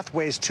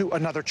pathways to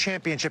another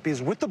championship?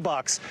 He's with the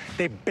Bucs.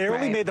 They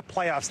barely made the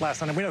playoffs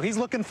last night. And we know he's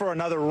looking for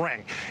another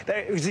ring.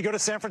 Does he go to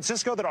San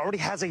Francisco that already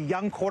has a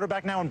young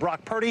quarterback now in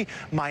Brock Purdy?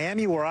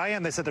 Miami, where I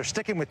am, they said they're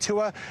sticking with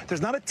Tua.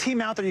 There's not a team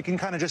out there you can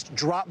kind of just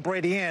drop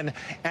Brady in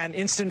and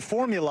instant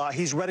formula.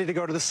 He's ready to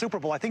go to the Super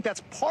Bowl. I think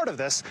that's part of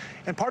this.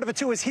 And part of it,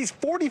 too, is he's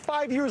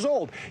 45 years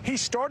old. He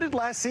started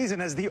last season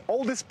as the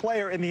oldest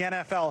player in the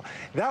NFL.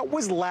 That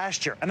was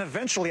last year. And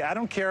eventually, I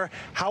don't care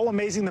how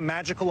amazing the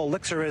magical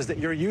elixir is that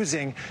you're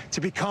using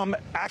to become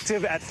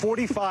active at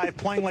 45,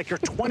 playing like you're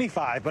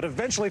 25. But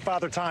eventually,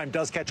 Father Time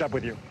does catch up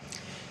with you.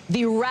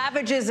 The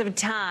ravages of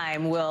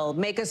time will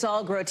make us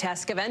all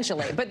grotesque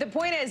eventually. But the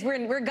point is, we're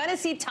going to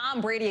see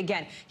Tom Brady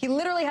again. He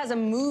literally has a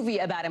movie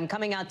about him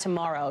coming out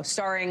tomorrow,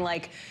 starring,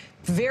 like,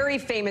 very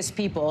famous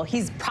people.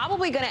 He's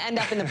probably going to end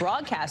up in the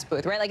broadcast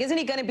booth, right? Like, isn't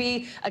he going to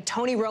be a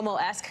Tony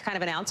Romo-esque kind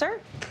of announcer?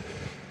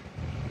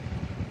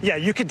 Yeah,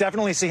 you could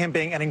definitely see him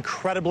being an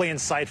incredibly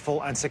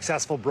insightful and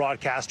successful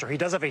broadcaster. He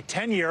does have a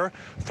 10-year,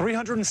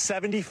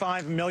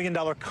 $375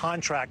 million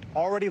contract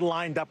already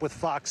lined up with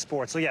Fox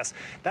Sports. So, yes,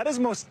 that is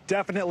most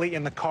definitely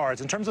in the cards.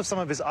 In terms of some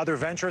of his other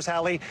ventures,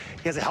 Hallie,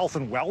 he has a health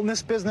and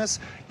wellness business.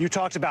 You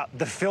talked about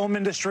the film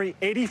industry.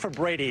 80 for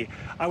Brady.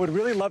 I would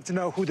really love to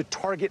know who the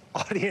target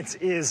audience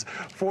is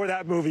for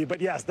that movie.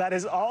 But, yes, that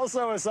is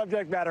also a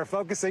subject matter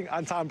focusing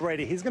on Tom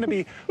Brady. He's going to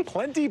be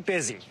plenty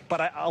busy.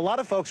 But a lot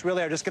of folks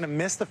really are just going to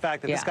miss the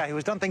fact that this guy who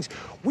has done things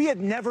we had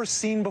never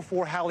seen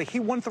before, Hallie. He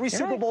won 3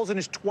 Super Bowls in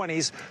his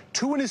 20s,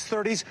 2 in his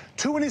 30s,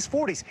 2 in his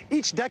 40s.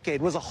 Each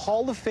decade was a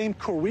Hall of Fame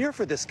career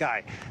for this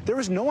guy. There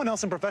is no one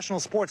else in professional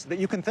sports that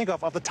you can think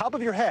of off the top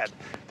of your head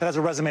that has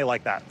a resume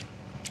like that.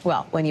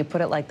 Well, when you put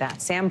it like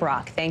that, Sam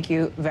Brock, thank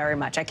you very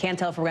much. I can't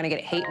tell if we're going to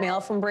get hate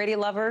mail from Brady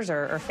lovers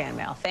or fan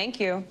mail. Thank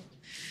you.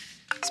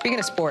 Speaking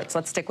of sports,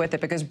 let's stick with it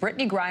because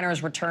Brittany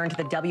Griner's return to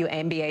the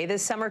WNBA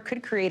this summer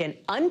could create an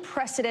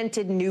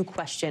unprecedented new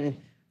question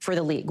for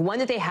the league, one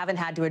that they haven't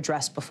had to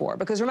address before.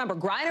 Because remember,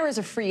 Griner is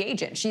a free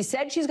agent. She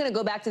said she's going to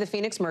go back to the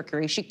Phoenix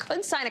Mercury. She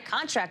could sign a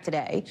contract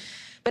today,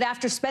 but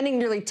after spending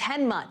nearly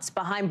 10 months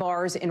behind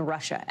bars in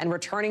Russia and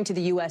returning to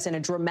the U.S. in a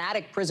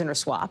dramatic prisoner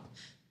swap,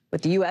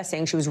 with the U.S.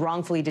 saying she was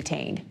wrongfully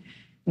detained,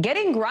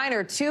 getting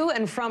Griner to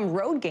and from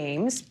road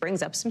games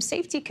brings up some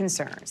safety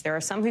concerns. There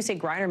are some who say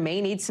Griner may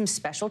need some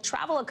special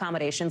travel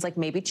accommodations, like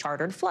maybe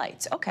chartered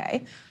flights.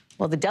 Okay,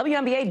 well, the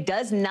WNBA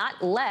does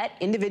not let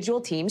individual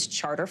teams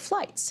charter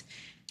flights.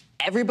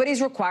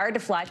 Everybody's required to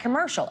fly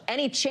commercial.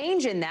 Any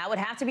change in that would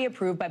have to be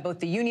approved by both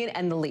the union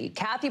and the league.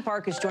 Kathy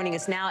Park is joining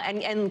us now.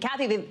 And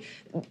Kathy, the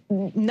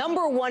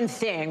number one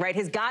thing, right,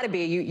 has got to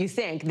be, you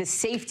think, the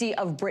safety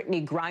of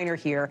Brittany Griner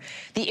here.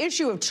 The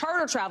issue of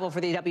charter travel for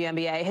the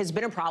WNBA has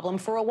been a problem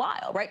for a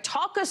while, right?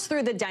 Talk us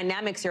through the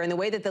dynamics here and the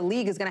way that the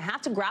league is going to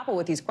have to grapple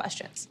with these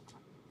questions.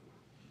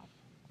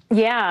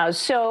 Yeah,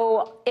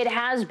 so it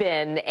has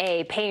been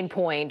a pain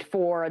point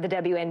for the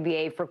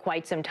WNBA for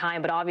quite some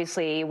time, but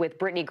obviously with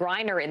Brittany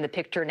Griner in the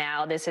picture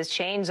now, this has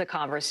changed the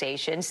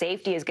conversation.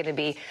 Safety is going to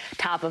be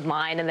top of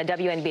mind, and the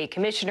WNBA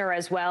commissioner,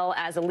 as well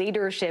as the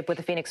leadership with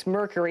the Phoenix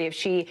Mercury, if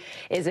she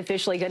is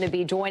officially going to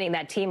be joining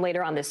that team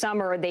later on this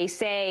summer, they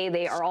say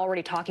they are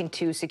already talking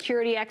to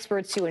security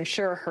experts to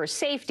ensure her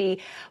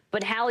safety.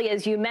 But Hallie,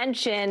 as you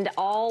mentioned,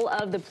 all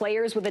of the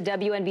players with the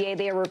WNBA,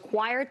 they are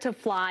required to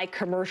fly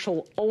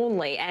commercial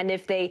only. And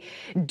if they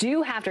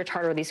do have to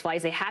charter these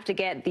flights, they have to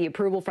get the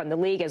approval from the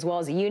league as well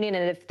as the union.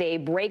 And if they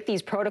break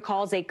these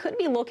protocols, they could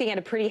be looking at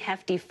a pretty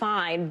hefty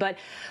fine. But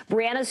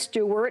Brianna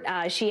Stewart,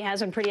 she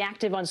has been pretty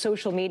active on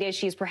social media.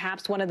 She's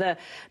perhaps one of the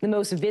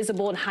most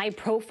visible and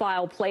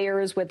high-profile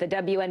players with the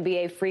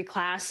WNBA free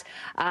class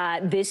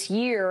this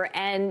year.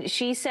 And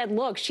she said,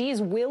 look,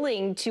 she's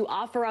willing to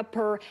offer up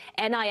her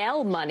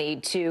NIL money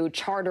to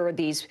charter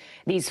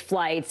these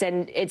flights,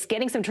 and it's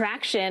getting some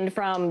traction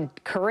from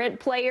current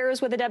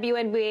players with the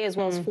WNBA as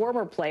well as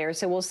former players.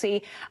 So we'll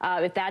see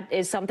if that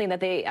is something that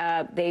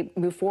they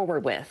move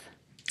forward with.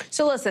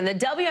 So listen, the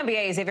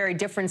WNBA is a very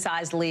different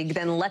sized league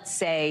than, let's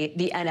say,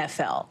 the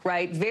NFL,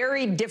 right?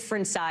 Very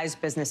different sized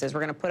businesses.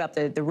 We're going to put up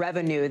the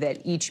revenue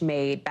that each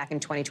made back in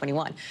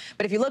 2021.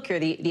 But if you look here,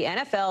 the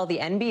NFL, the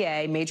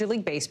NBA, Major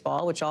League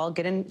Baseball, which all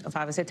get in,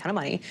 obviously, a ton of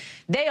money,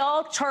 they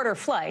all charter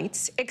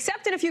flights,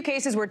 except in a few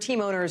cases where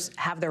team owners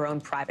have their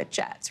own private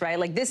jets, right?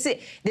 Like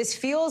this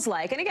feels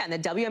like, and again, the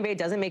WNBA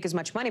doesn't make as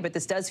much money, but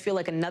this does feel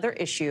like another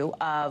issue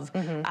of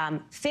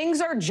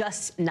things are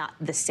just not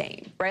the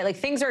same, right? Like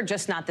things are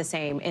just not the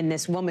same in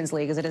this women's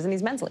league as it is in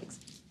these men's leagues.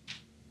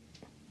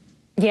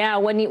 Yeah,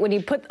 when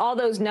you put all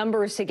those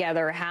numbers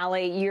together,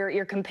 Hallie,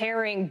 you're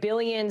comparing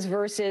billions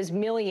versus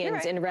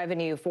millions in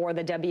revenue for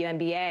the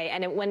WNBA.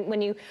 And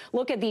when you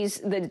look at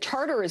the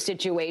charter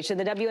situation,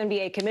 the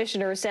WNBA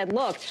commissioner said,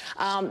 look,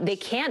 they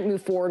can't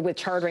move forward with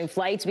chartering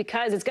flights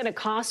because it's going to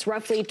cost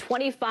roughly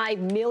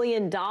 $25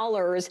 million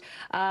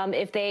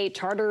if they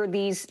charter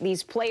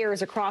these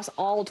players across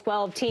all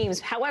 12 teams.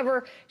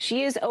 However,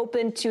 she is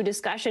open to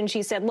discussion.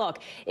 She said, look,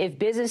 if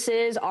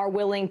businesses are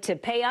willing to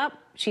pay up,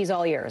 she's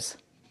all ears.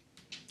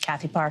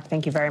 Kathy Park,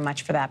 thank you very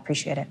much for that.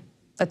 Appreciate it.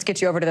 Let's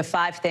get you over to the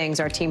 5 things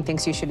our team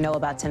thinks you should know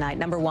about tonight.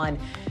 Number 1,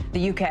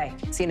 the UK,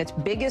 seeing its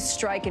biggest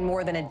strike in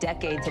more than a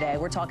decade today.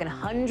 We're talking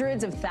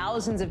hundreds of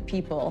thousands of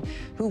people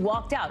who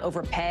walked out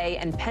over pay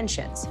and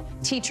pensions.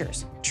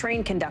 Teachers,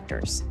 train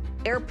conductors,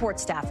 airport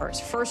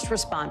staffers, first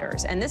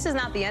responders. And this is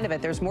not the end of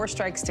it. There's more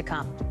strikes to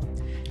come.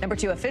 Number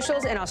 2,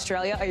 officials in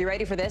Australia, are you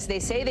ready for this? They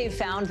say they've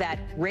found that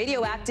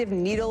radioactive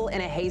needle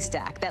in a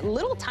haystack, that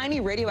little tiny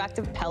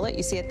radioactive pellet,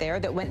 you see it there,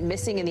 that went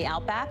missing in the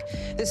outback.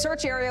 The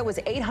search area was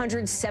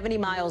 870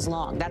 miles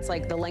long. That's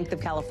like the length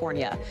of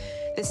California.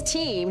 This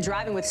team,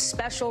 driving with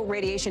special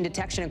radiation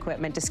detection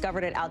equipment,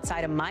 discovered it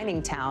outside a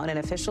mining town, and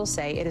officials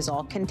say it is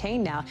all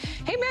contained now.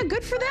 Hey, man,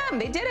 good for them.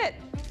 They did it.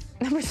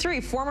 Number 3,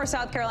 former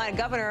South Carolina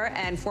governor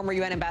and former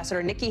UN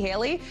ambassador Nikki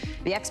Haley.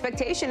 The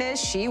expectation is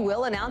she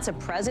will announce a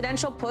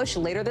presidential push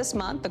later this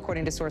month,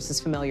 according to sources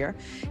familiar.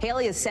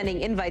 Haley is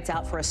sending invites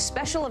out for a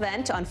special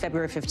event on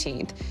February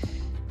 15th.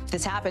 If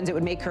this happens, it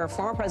would make her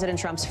former President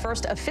Trump's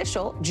first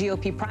official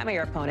GOP primary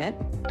opponent,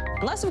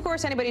 unless, of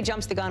course, anybody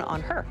jumps the gun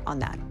on her on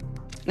that.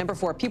 Number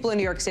 4, people in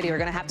New York City are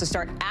going to have to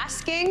start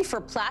asking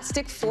for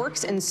plastic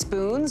forks and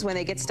spoons when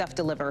they get stuff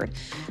delivered.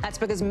 That's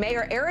because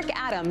Mayor Eric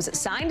Adams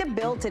signed a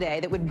bill today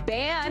that would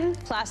ban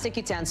plastic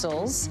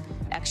utensils,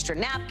 extra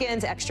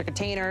napkins, extra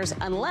containers,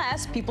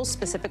 unless people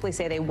specifically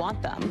say they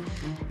want them.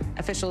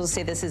 Officials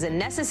say this is a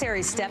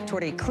necessary step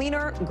toward a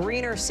cleaner,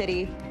 greener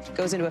city. It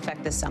goes into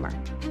effect this summer.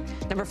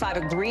 Number 5,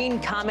 a green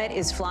comet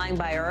is flying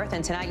by Earth,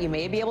 and tonight you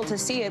may be able to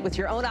see it with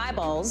your own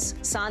eyeballs,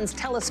 SANS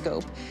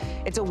telescope.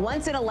 It's a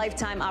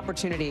once-in-a-lifetime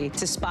opportunity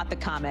to spot the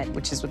comet,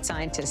 which is what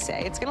scientists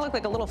say. It's going to look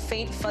like a little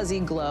faint,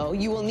 fuzzy glow.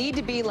 You will need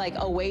to be, like,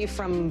 away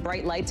from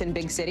bright lights in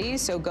big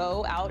cities, so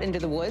go out into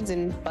the woods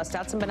and bust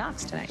out some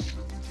binocs tonight.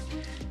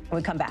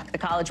 When we come back, the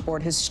College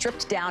Board has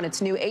stripped down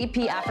its new AP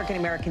African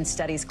American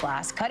Studies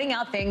class, cutting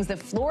out things that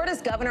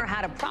Florida's governor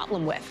had a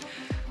problem with.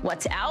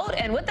 What's out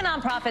and what the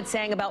nonprofit's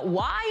saying about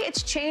why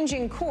it's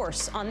changing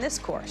course on this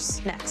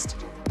course. Next.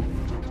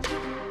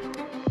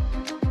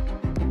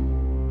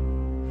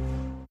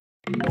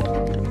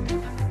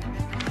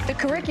 The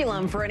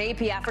curriculum for an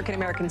AP African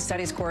American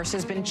Studies course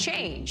has been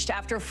changed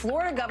after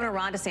Florida Governor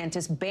Ron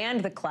DeSantis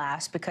banned the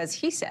class because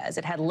he says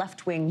it had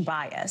left-wing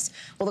bias.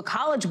 Well, the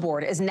College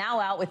Board is now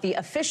out with the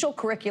official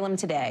curriculum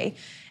today,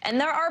 and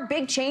there are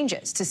big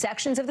changes to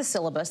sections of the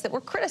syllabus that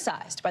were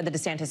criticized by the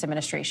DeSantis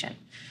administration.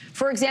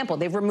 For example,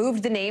 they've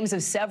removed the names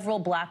of several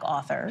Black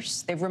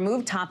authors. They've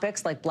removed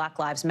topics like Black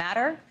Lives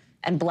Matter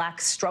and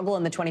Black struggle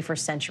in the 21st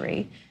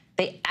century.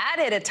 They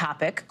added a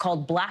topic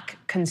called Black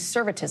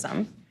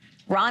conservatism.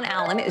 Ron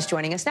Allen is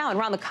joining us now. And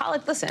Ron, the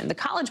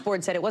College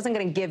Board said it wasn't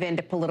going to give in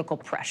to political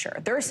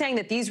pressure. They're saying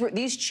that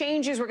these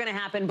changes were going to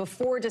happen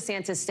before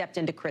DeSantis stepped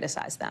in to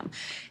criticize them.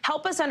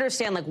 Help us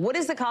understand, like, what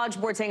is the College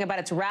Board saying about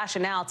its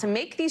rationale to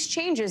make these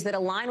changes that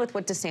align with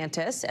what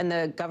DeSantis and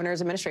the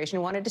governor's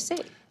administration wanted to see?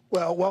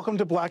 Well, welcome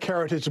to Black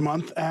Heritage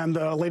Month and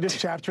the latest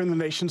chapter in the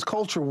nation's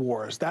culture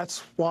wars.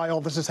 That's why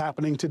all this is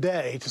happening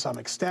today, to some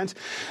extent.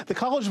 The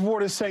College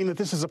Board is saying that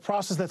this is a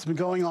process that's been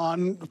going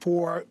on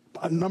for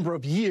a number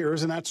of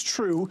years, and that's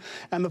true.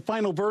 And the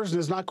final version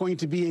is not going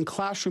to be in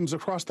classrooms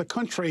across the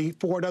country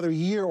for another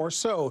year or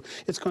so.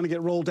 It's going to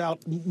get rolled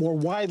out more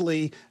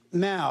widely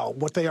now,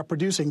 what they are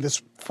producing,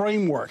 this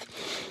framework.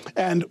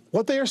 And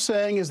what they are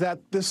saying is that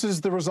this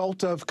is the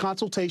result of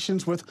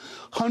consultations with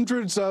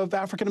hundreds of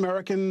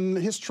African-American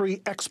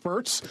history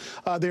experts.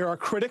 There are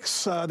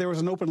critics. There was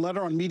an open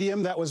letter on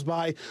Medium that was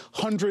by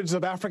hundreds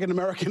of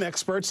African-American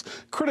experts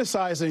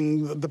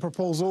criticizing the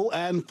proposal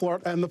and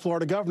the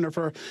Florida governor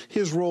for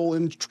his role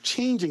in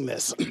changing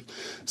this.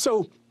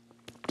 So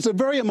it's a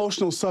very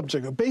emotional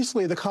subject.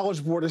 Basically, the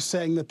College Board is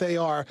saying that they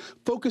are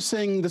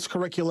focusing this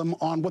curriculum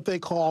on what they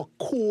call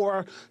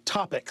core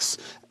topics,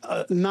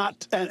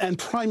 and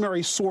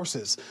primary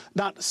sources,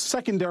 not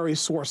secondary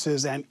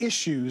sources and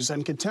issues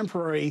and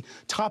contemporary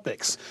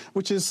topics,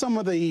 which is some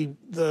of the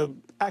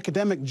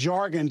academic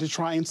jargon to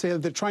try and say that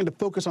they're trying to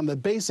focus on the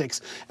basics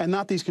and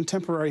not these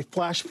contemporary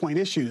flashpoint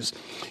issues.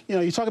 You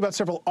know, you talk about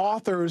several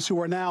authors who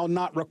are now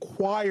not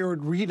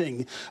required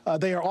reading.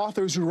 They are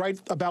authors who write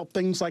about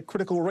things like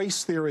critical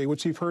race theory,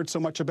 which we've heard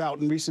so much about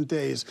in recent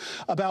days,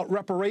 about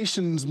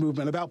reparations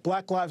movement, about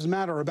Black Lives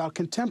Matter, about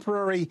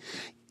contemporary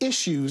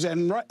issues.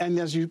 And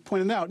as you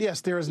pointed out,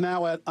 yes, there is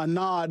now a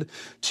nod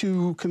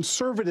to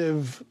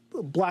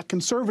Black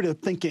conservative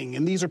thinking,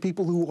 and these are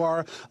people who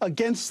are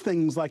against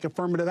things like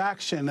affirmative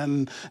action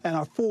and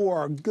are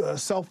for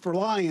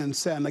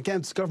self-reliance and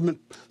against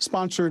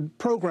government-sponsored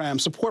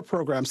programs, support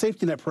programs,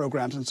 safety net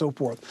programs, and so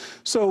forth.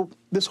 So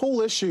this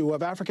whole issue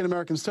of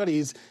African-American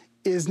studies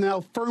is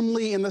now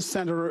firmly in the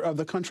center of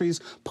the country's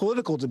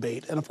political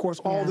debate, and of course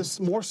all this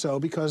more so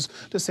because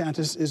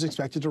DeSantis is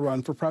expected to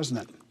run for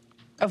president.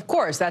 Of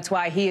course, that's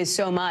why he is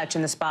so much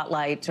in the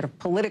spotlight sort of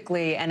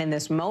politically and in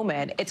this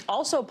moment. It's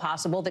also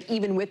possible that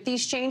even with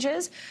these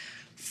changes,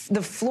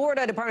 the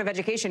Florida Department of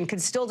Education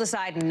could still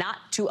decide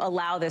not to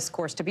allow this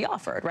course to be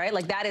offered, right?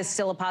 Like that is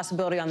still a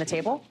possibility on the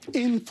table?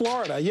 In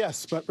Florida,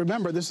 yes. But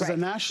remember, this is a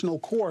national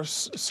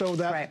course, so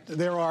that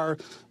there are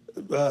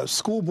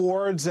school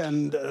boards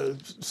and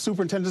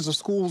superintendents of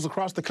schools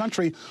across the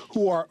country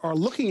who are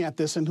looking at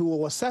this and who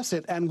will assess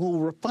it and will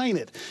refine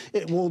it.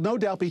 It will no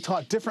doubt be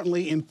taught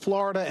differently in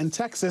Florida and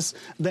Texas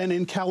than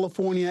in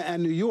California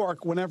and New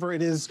York whenever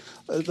it is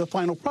the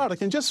final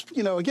product. And just,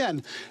 you know,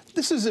 again,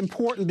 this is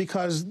important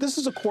because this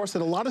is a course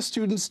that a lot of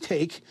students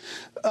take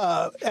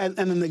and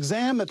an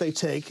exam that they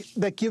take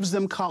that gives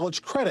them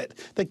college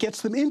credit, that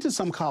gets them into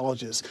some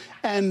colleges.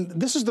 And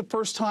this is the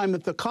first time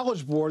that the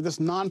College Board, this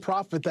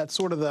nonprofit that's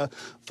sort of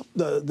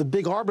the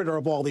big arbiter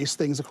of all these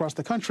things across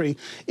the country,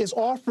 is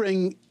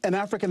offering an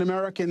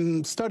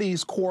African-American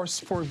studies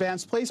course for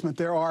advanced placement.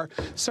 There are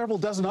several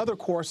dozen other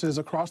courses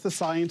across the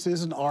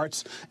sciences and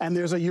arts, and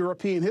there's a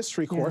European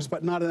history course,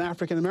 but not an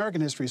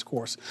African-American histories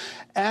course.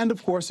 And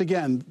of course,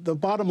 again, the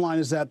bottom line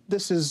is that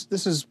this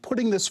is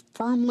putting this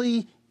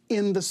firmly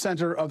in the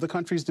center of the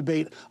country's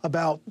debate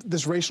about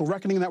this racial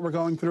reckoning that we're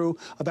going through,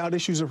 about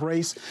issues of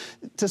race.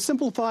 To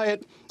simplify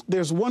it,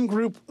 there's one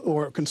group,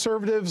 or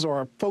conservatives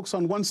or folks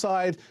on one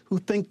side, who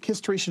think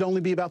history should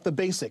only be about the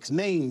basics,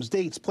 names,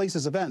 dates,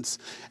 places, events,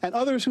 and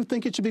others who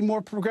think it should be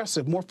more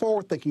progressive, more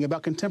forward-thinking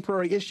about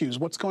contemporary issues,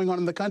 what's going on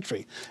in the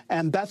country.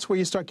 And that's where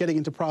you start getting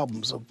into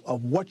problems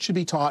of what should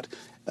be taught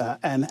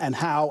and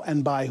how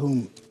and by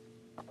whom.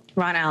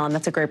 Ron Allen,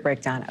 that's a great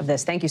breakdown of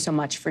this. Thank you so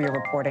much for your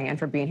reporting and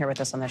for being here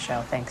with us on the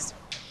show. Thanks.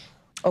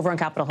 Over on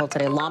Capitol Hill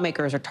today,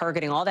 lawmakers are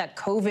targeting all that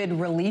COVID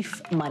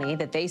relief money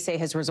that they say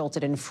has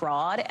resulted in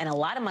fraud and a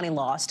lot of money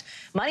lost.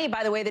 Money,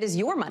 by the way, that is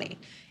your money.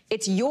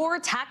 It's your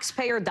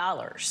taxpayer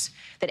dollars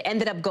that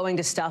ended up going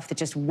to stuff that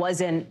just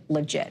wasn't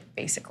legit,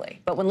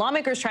 basically. But when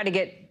lawmakers try to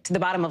get to the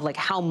bottom of like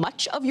how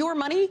much of your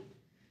money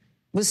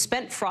was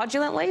spent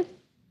fraudulently,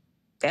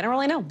 they don't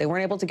really know. They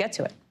weren't able to get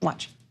to it.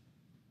 Watch.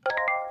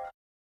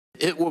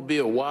 It will be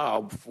a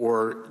while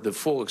before the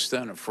full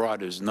extent of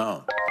fraud is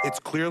known. It's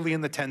clearly in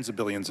the tens of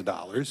billions of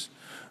dollars.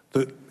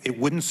 It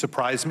wouldn't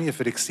surprise me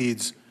if it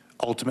exceeds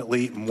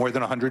ultimately more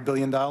than $100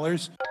 billion.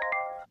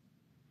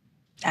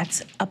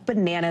 That's a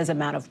bananas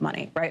amount of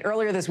money, right?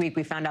 Earlier this week,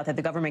 we found out that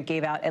the government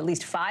gave out at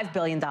least $5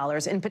 billion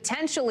in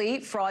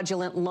potentially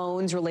fraudulent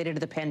loans related to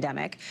the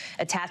pandemic,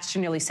 attached to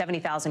nearly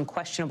 70,000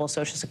 questionable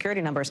Social Security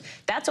numbers.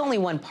 That's only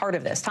one part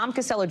of this. Tom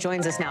Costello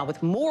joins us now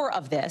with more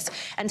of this.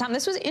 And Tom,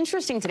 this was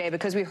interesting today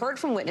because we heard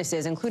from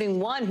witnesses, including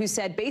one who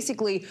said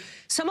basically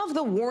some of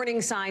the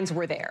warning signs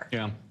were there.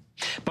 Yeah.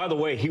 By the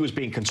way, he was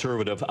being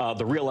conservative.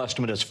 The real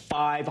estimate is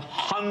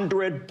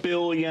 $500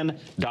 billion.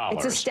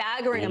 It's a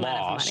staggering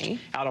amount of money.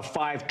 Out of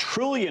 $5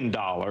 trillion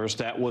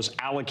that was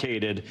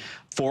allocated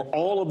for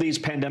all of these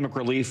pandemic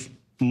relief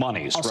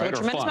monies, also right? A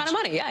tremendous amount of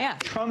money, yeah.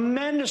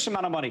 Tremendous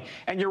amount of money.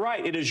 And you're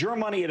right, it is your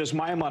money, it is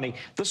my money.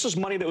 This is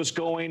money that was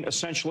going,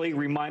 essentially,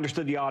 reminders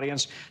to the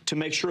audience, to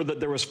make sure that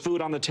there was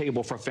food on the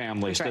table for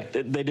families, that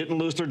they didn't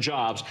lose their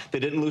jobs, they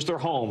didn't lose their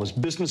homes,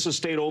 businesses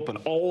stayed open,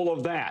 all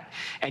of that.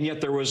 And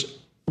yet there was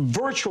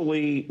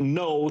virtually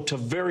no to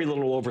very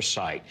little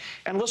oversight.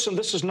 And listen,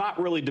 this is not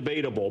really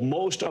debatable.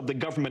 Most of the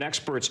government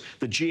experts,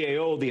 the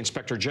GAO, the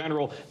Inspector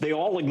General, they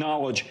all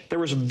acknowledge there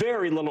was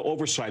very little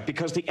oversight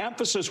because the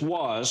emphasis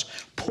was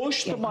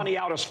push the money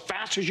out as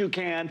fast as you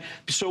can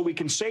so we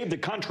can save the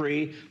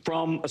country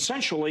from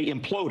essentially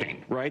imploding,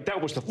 right? That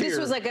was the fear. This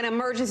was like an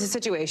emergency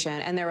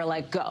situation, and they were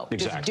like, go,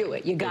 just do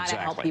it. You got to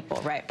help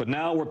people, right? But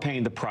now we're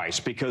paying the price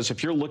because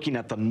if you're looking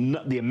at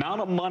the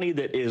amount of money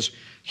that is,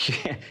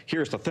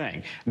 here's the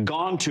thing,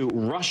 gone to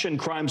Russian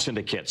crime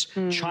syndicates,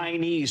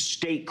 Chinese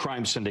state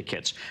crime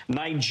syndicates,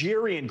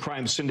 Nigerian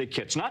crime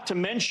syndicates, not to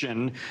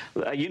mention,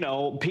 you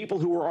know, people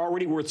who were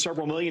already worth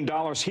several $1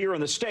 million here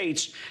in the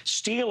States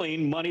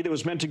stealing money that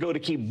was meant to go to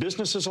keep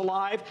businesses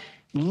alive,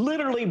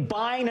 literally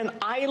buying an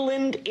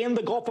island in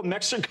the Gulf of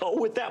Mexico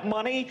with that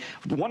money.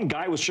 One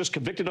guy was just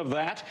convicted of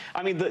that.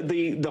 I mean,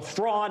 the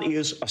fraud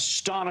is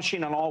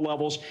astonishing on all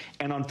levels,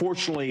 and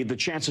unfortunately, the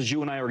chances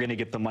you and I are going to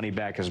get the money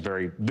back is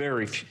very,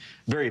 very,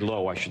 very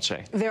low, I should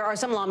say. There are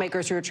some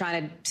lawmakers who are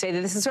trying to say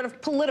that this is sort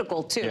of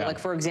political, too. Yeah. Like,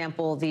 for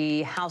example,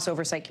 the House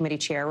Oversight Committee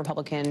chair,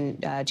 Republican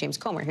James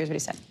Comer. Here's what he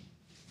said.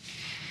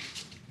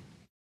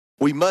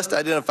 We must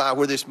identify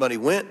where this money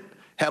went,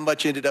 how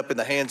much ended up in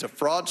the hands of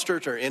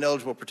fraudsters or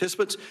ineligible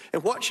participants,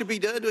 and what should be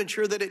done to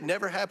ensure that it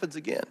never happens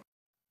again.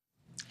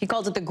 He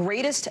calls it the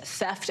greatest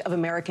theft of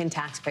American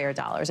taxpayer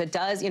dollars. It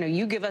does, you know,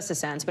 you give us a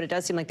sense, but it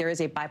does seem like there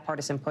is a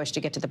bipartisan push to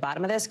get to the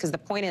bottom of this, because the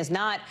point is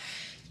not,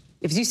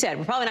 as you said,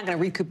 we're probably not going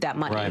to recoup that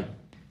money. Right.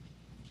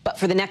 But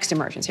for the next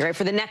emergency, right?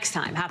 For the next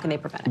time, how can they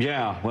prevent it?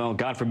 Yeah, well,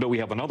 God forbid we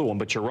have another one,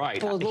 but you're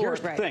right. Well, Here's Lord,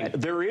 the thing. right.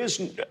 There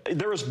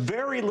is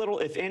very little,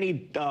 if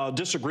any,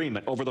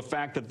 disagreement over the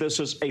fact that this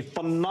is a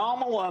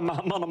phenomenal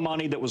amount of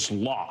money that was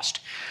lost.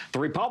 The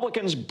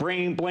Republicans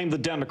blame the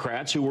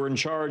Democrats, who were in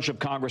charge of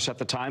Congress at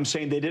the time,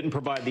 saying they didn't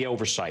provide the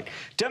oversight.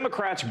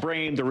 Democrats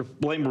blame the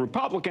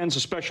Republicans,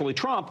 especially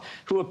Trump,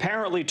 who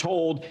apparently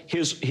told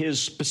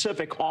his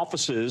specific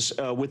offices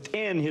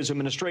within his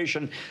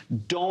administration,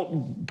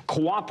 don't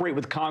cooperate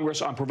with Congress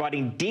on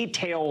providing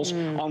details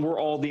on where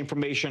all the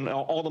information,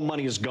 all the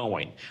money is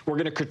going. We're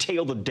going to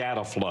curtail the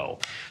data flow.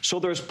 So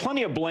there's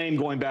plenty of blame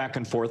going back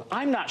and forth.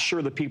 I'm not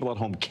sure that people at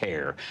home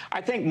care.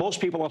 I think most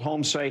people at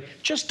home say,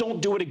 just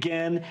don't do it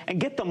again and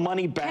get the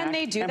money back. Can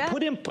they do and that?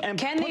 Put in, and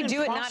can put they in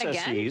do it not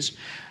again? Do you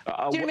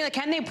know what I mean? Like,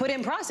 can they put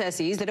in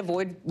processes that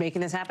avoid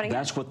making this happen again?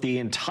 That's what the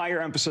entire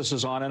emphasis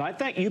is on. And I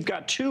think you've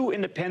got two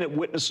independent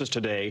witnesses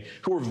today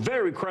who are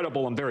very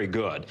credible and very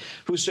good,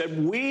 who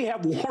said, we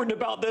have warned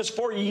about this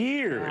for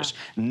years.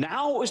 Yeah.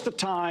 Now is the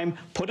time,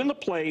 put into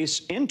place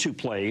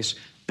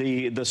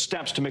the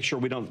steps to make sure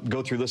we don't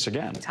go through this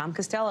again. Tom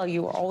Costello,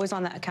 you are always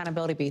on that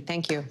accountability beat.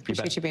 Thank you.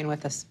 Appreciate you being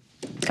with us.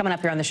 Coming up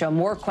here on the show,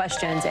 more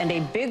questions and a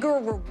bigger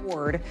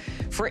reward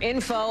for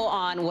info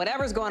on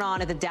whatever's going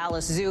on at the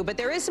Dallas Zoo. But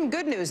there is some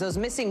good news. Those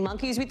missing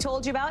monkeys we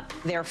told you about,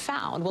 they're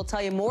found. We'll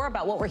tell you more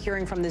about what we're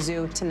hearing from the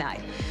zoo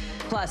tonight.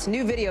 Plus,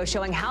 new video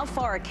showing how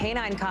far a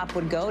canine cop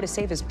would go to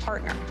save his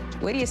partner.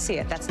 Where do you see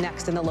it? That's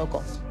next in The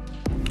Local.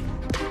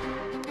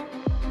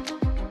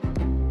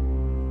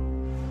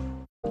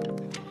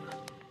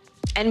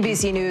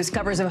 NBC News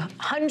covers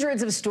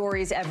hundreds of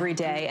stories every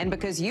day, and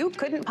because you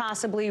couldn't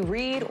possibly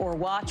read or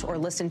watch or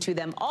listen to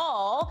them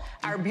all,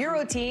 our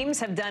bureau teams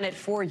have done it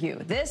for you.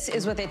 This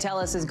is what they tell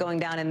us is going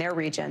down in their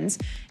regions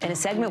in a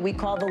segment we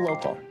call The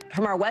Local.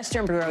 From our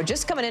Western Bureau,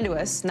 just coming into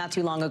us not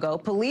too long ago,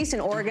 police in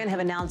Oregon have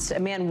announced a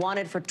man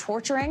wanted for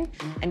torturing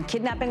and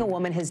kidnapping a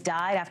woman has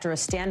died after a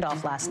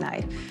standoff last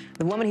night.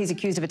 The woman he's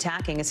accused of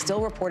attacking is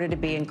still reported to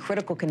be in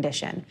critical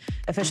condition.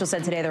 Officials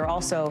said today they're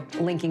also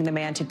linking the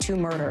man to 2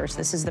 murders.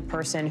 This is the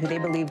person who they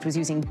believed was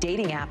using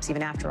dating apps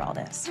even after all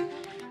this.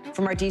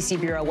 From our D.C.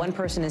 Bureau, 1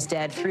 person is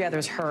dead, 3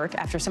 others hurt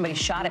after somebody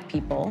shot at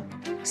people,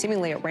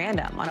 seemingly at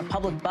random, on a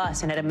public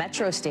bus and at a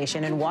metro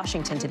station in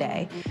Washington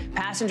today.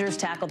 Passengers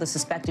tackled the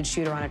suspected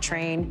shooter on a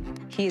train.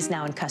 He is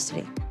now in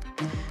custody.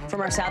 From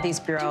our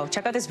Southeast Bureau,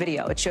 check out this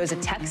video. It shows a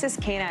Texas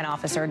canine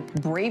officer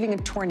braving a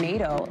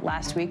tornado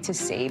last week to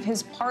save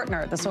his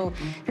partner. So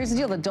here's the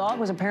deal. The dog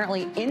was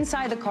apparently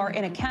inside the car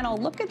in a kennel.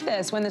 Look at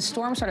this. When the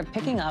storm started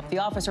picking up, the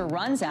officer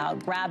runs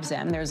out, grabs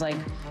him. There's like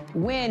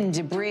wind,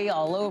 debris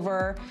all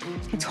over.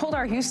 He told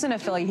our Houston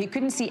affiliate he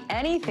couldn't see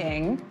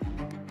anything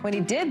when he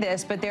did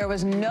this, but there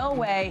was no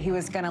way he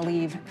was going to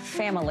leave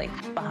family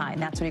behind.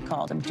 That's what he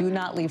called him. Do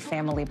not leave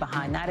family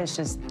behind. That is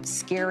just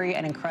scary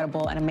and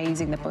incredible and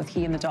amazing that both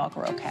he and the dog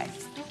were okay.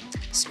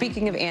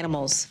 Speaking of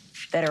animals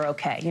that are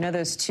okay, you know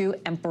those 2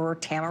 emperor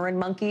tamarin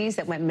monkeys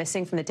that went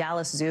missing from the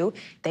Dallas Zoo?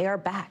 They are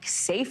back,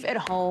 safe at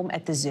home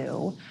at the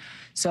zoo.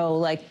 So,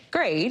 like,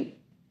 great.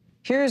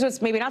 Here's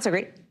what's maybe not so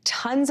great.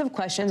 Tons of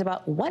questions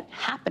about what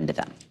happened to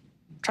them.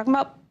 Talking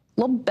about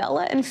little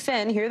Bella and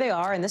Finn, here they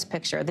are in this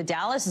picture. The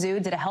Dallas Zoo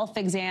did a health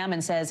exam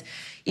and says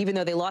even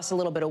though they lost a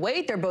little bit of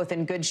weight, they're both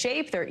in good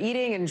shape. They're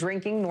eating and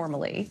drinking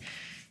normally.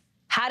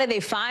 How did they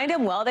find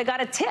him? Well, they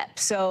got a tip.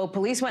 So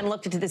police went and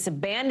looked into this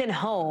abandoned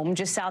home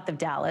just south of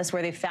Dallas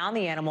where they found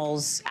the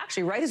animals,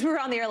 actually right as we were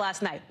on the air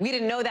last night. We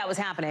didn't know that was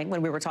happening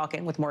when we were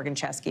talking with Morgan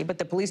Chesky, but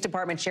the police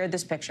department shared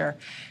this picture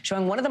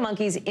showing one of the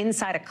monkeys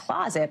inside a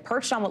closet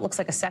perched on what looks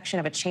like a section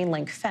of a chain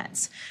link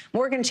fence.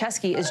 Morgan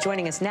Chesky is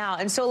joining us now.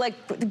 And so,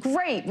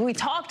 great. We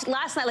talked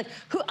last night,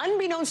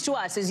 unbeknownst to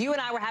us, as you and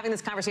I were having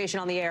this conversation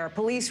on the air,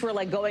 police were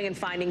going and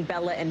finding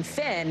Bella and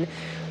Finn.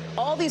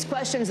 All these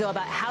questions, though,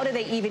 about how do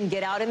they even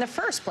get out in the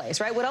first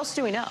place, right? What else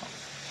do we know?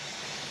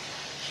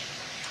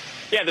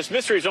 Yeah, this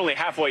mystery is only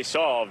halfway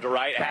solved,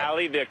 right,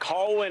 Hallie? The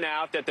call went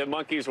out that the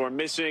monkeys were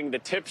missing. The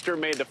tipster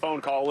made the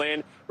phone call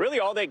in. Really,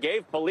 all they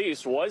gave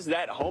police was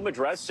that home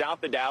address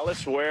south of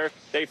Dallas where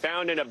they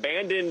found an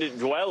abandoned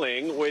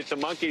dwelling with the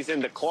monkeys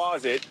in the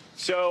closet.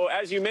 So,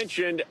 as you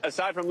mentioned,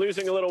 aside from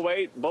losing a little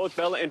weight, both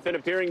Bella and Finn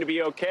appearing to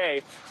be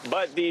okay.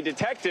 But the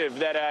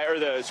detective or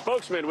the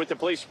spokesman with the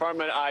police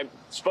department I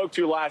spoke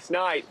to last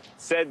night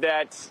said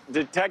that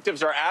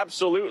detectives are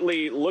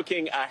absolutely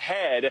looking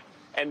ahead.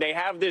 And they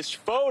have this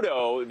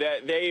photo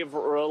that they've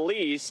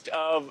released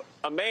of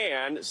a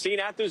man seen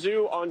at the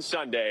zoo on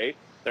Sunday.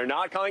 They're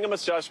not calling him a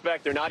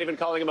suspect. They're not even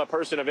calling him a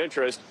person of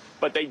interest.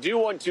 But they do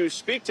want to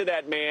speak to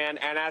that man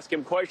and ask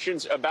him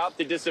questions about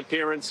the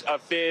disappearance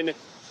of Finn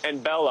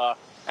and Bella.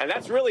 And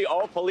that's really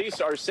all police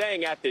are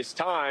saying at this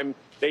time.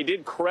 They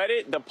did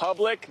credit the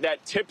public,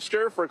 that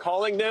tipster, for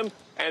calling them.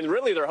 And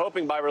really, they're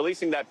hoping by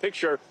releasing that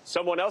picture,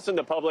 someone else in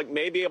the public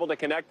may be able to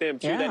connect them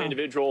to that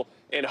individual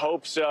in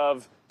hopes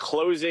of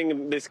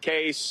closing this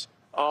case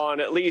on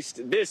at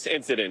least this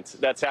incident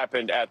that's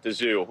happened at the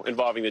zoo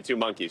involving the two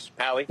monkeys.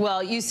 Hallie?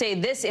 Well, you say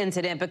this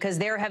incident because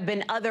there have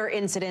been other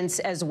incidents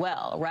as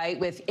well, right?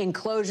 With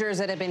enclosures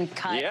that have been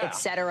cut, et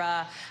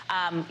cetera.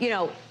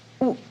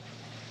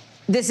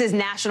 This is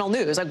national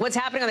news. What's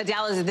happening at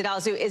the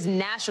Dallas Zoo is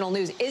national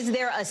news. Is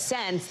there a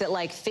sense that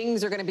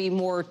things are going to be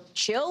more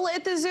chill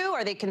at the zoo?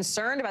 Are they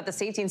concerned about the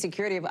safety and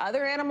security of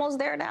other animals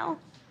there now?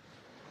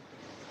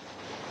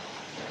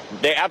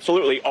 They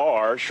absolutely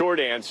are. Short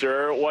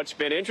answer. What's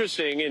been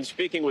interesting in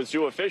speaking with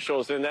zoo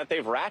officials is that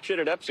they've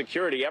ratcheted up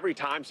security every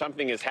time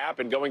something has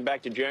happened, going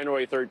back to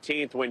January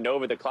 13th when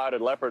Nova the clouded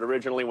leopard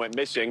originally went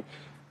missing.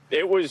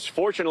 It was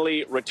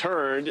fortunately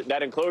returned.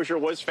 That enclosure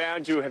was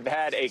found to have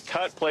had a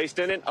cut placed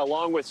in it,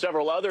 along with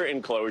several other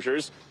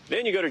enclosures.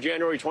 Then you go to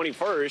January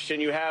 21st,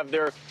 and you have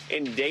their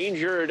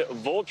endangered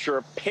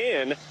vulture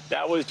pin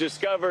that was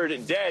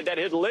discovered dead, that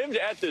had lived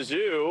at the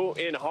zoo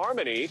in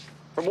Harmony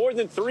for more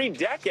than 3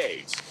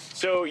 decades.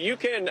 So you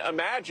can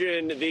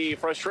imagine the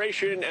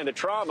frustration and the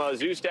trauma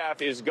zoo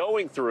staff is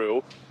going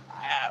through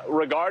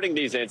regarding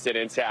these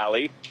incidents,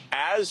 Hallie.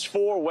 As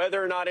for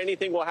whether or not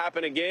anything will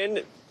happen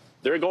again,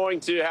 they're going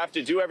to have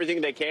to do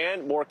everything they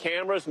can, more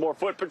cameras, more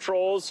foot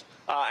patrols,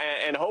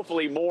 and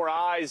hopefully more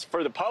eyes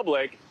for the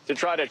public to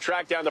try to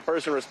track down the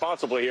person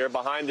responsible here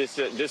behind this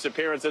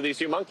disappearance of these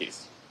two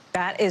monkeys.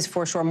 That is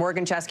for sure.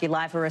 Morgan Chesky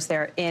live for us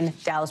there in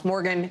Dallas.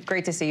 Morgan,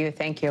 great to see you.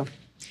 Thank you.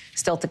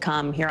 Still to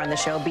come here on the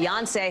show.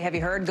 Beyonce, have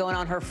you heard, going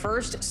on her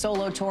first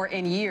solo tour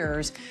in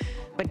years.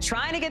 But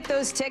trying to get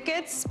those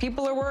tickets,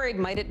 people are worried.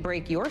 Might it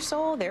break your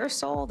soul, their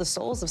soul, the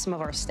souls of some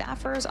of our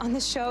staffers on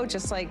this show,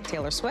 just like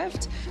Taylor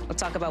Swift? We'll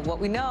talk about what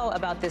we know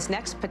about this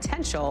next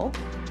potential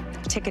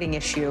ticketing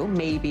issue,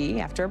 maybe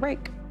after a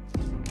break.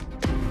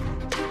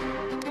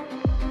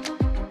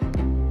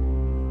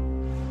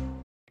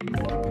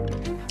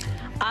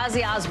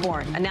 Ozzy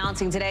Osbourne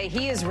announcing today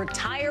he is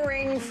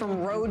retiring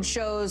from road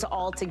shows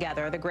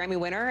altogether. The Grammy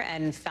winner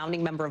and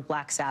founding member of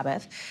Black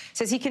Sabbath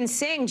says he can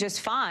sing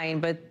just fine,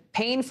 but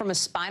pain from a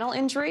spinal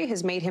injury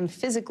has made him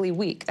physically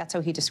weak. That's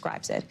how he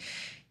describes it.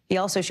 He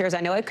also shares,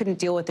 "I know I couldn't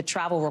deal with the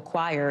travel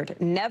required.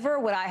 Never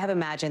would I have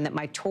imagined that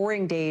my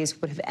touring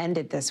days would have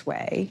ended this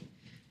way."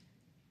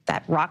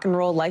 That rock and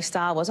roll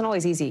lifestyle wasn't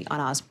always easy on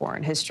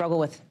Osbourne. His struggle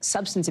with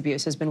substance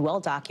abuse has been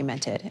well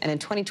documented. And in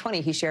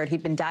 2020, he shared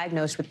he'd been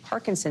diagnosed with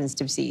Parkinson's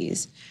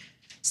disease.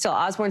 Still,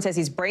 Osbourne says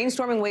he's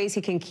brainstorming ways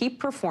he can keep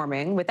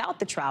performing without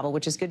the travel,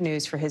 which is good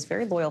news for his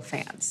very loyal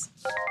fans.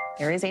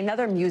 There is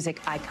another music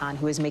icon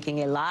who is making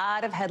a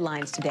lot of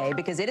headlines today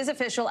because it is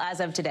official as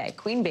of today.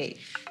 Queen Bee,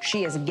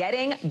 she is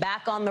getting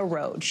back on the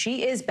road.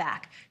 She is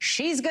back.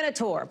 She's going to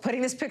tour,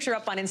 putting this picture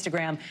up on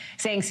Instagram,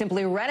 saying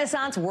simply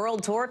Renaissance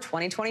World Tour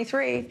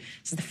 2023. This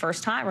is the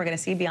first time we're going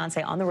to see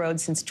Beyonce on the road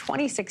since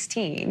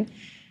 2016.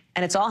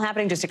 And it's all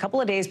happening just a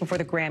couple of days before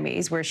the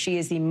Grammys, where she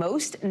is the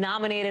most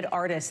nominated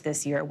artist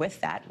this year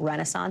with that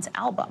Renaissance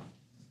album.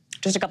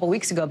 Just a couple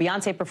weeks ago,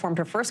 Beyonce performed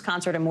her first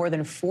concert in more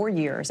than 4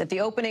 years at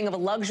the opening of a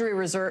luxury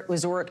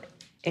resort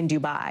in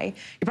Dubai.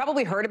 You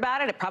probably heard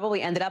about it. It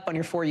probably ended up on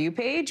your For You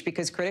page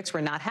because critics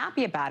were not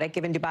happy about it,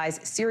 given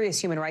Dubai's serious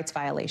human rights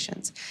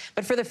violations.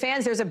 But for the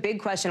fans, there's a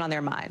big question on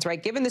their minds,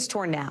 right? Given this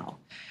tour now,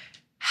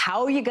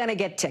 how are you going to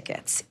get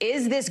tickets?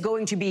 Is this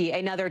going to be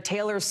another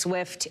Taylor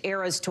Swift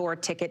Eras Tour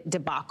ticket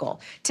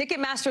debacle?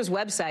 Ticketmaster's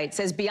website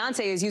says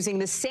Beyonce is using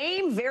the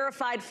same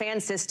verified fan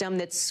system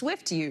that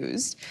Swift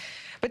used.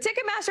 But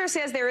Ticketmaster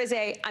says there is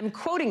a, I'm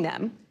quoting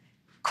them,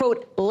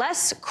 quote,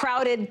 less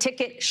crowded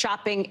ticket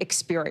shopping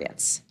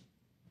experience.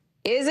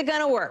 Is it going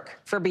to work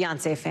for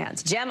Beyonce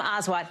fans? Jem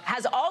Aswad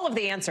has all of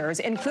the answers,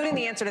 including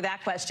the answer to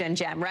that question,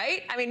 Jem,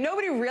 right? I mean,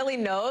 nobody really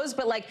knows,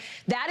 but like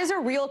that is a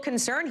real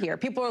concern here.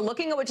 People are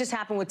looking at what just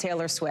happened with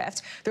Taylor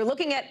Swift. They're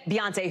looking at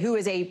Beyonce, who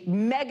is a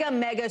mega,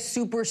 mega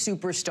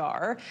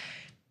superstar.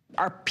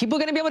 Are people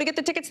going to be able to get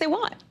the tickets they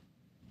want?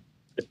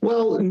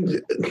 Well,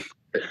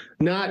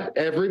 not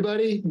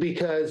everybody,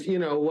 because, you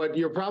know, what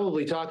you're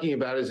probably talking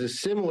about is a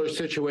similar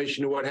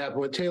situation to what happened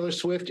with Taylor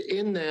Swift,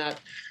 in that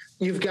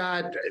you've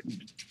got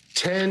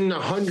 10,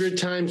 100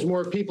 times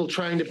more people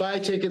trying to buy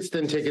tickets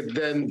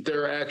than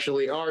there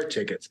actually are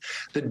tickets.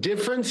 The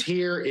difference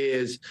here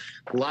is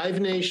Live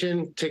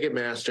Nation,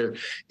 Ticketmaster,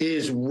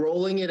 is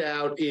rolling it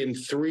out in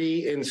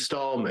 3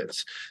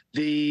 installments.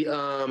 The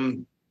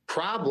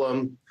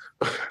problem,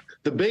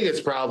 the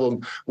biggest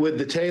problem with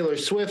the Taylor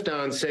Swift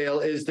on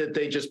sale is that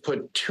they just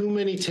put too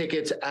many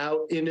tickets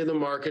out into the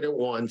market at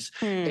once.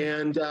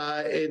 And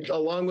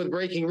along with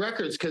breaking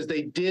records, because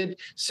they did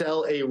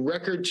sell a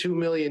record 2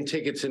 million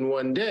tickets in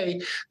one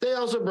day, they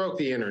also broke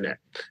the internet.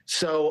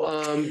 So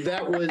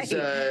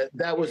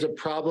that was a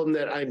problem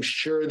that I'm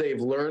sure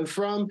they've learned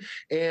from.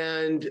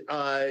 And,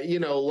 you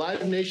know,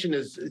 Live Nation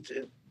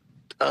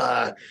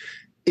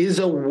is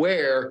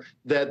aware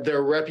that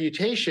their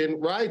reputation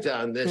rides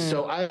on this.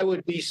 So I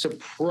would be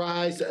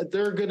surprised.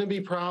 There are going to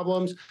be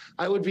problems.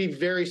 I would be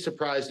very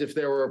surprised if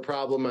there were a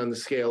problem on the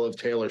scale of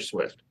Taylor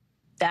Swift.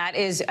 That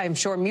is, I'm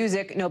sure,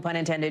 music, no pun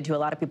intended, to a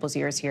lot of people's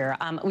ears here.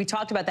 We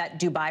talked about that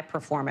Dubai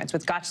performance,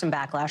 which got some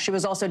backlash. She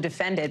was also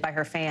defended by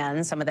her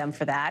fans, some of them,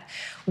 for that.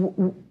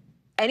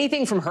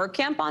 Anything from her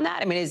camp on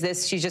that? I mean,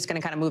 she's just going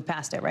to kind of move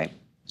past it, right?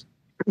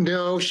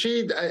 No,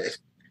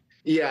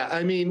 yeah,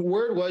 I mean,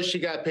 word was she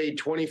got paid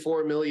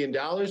 $24 million,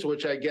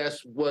 which I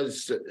guess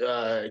was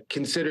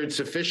considered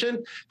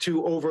sufficient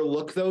to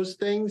overlook those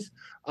things.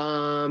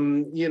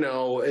 You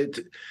know,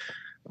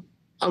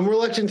 I'm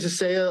reluctant to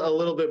say a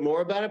little bit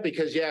more about it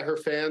because, yeah, her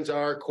fans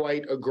are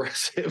quite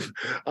aggressive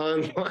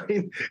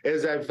online,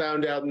 as I've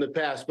found out in the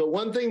past. But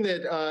one thing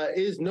that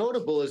is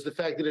notable is the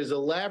fact that, as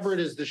elaborate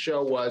as the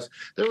show was,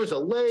 there was a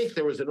lake,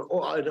 there was an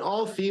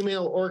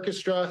all-female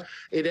orchestra.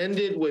 It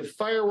ended with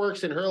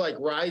fireworks and her, like,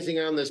 rising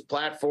on this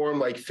platform,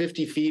 like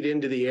 50 feet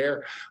into the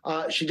air.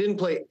 She didn't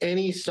play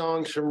any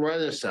songs from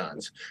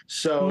Renaissance.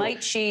 So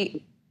might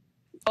she...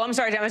 Oh, I'm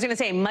sorry, Jen. I was going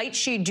to say, might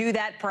she do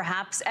that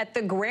perhaps at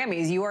the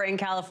Grammys? You are in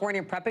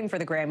California prepping for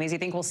the Grammys. You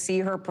think we'll see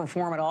her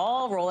perform at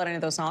all, roll out any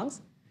of those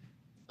songs?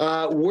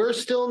 We're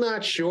still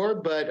not sure,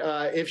 but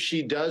if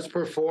she does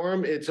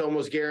perform, it's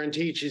almost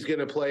guaranteed she's going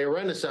to play a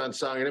Renaissance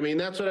song. And I mean,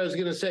 that's what I was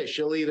going to say.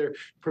 She'll either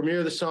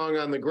premiere the song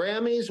on the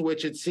Grammys,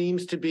 which it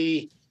seems to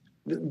be,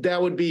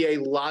 that would be a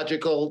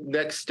logical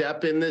next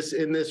step in this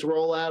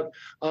rollout,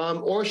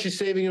 or she's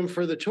saving them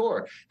for the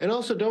tour. And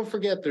also, don't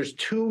forget, there's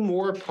 2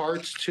 more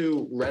parts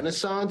to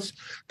Renaissance.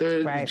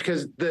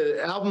 Because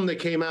the album that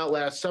came out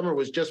last summer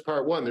was just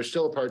part 1. There's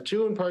still a part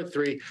 2 and part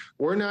 3.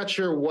 We're not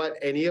sure what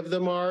any of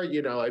them are.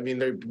 You know, I mean,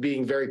 they're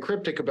being very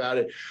cryptic about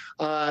it.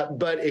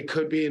 But it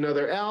could be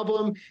another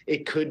album.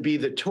 It could be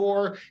the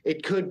tour.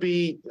 It could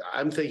be,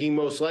 I'm thinking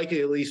most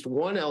likely, at least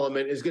one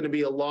element is going to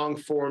be a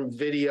long-form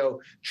video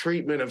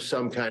treatment of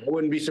some kind. I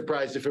wouldn't be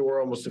surprised if it were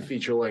almost a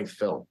feature-length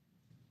film.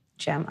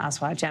 Jem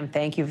Aswad. Jem,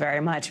 thank you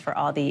very much for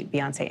all the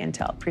Beyonce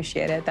intel.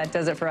 Appreciate it. That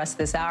does it for us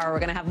this hour. We're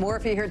going to have more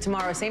for you here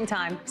tomorrow, same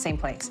time, same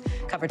place.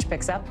 Coverage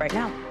picks up right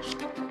now.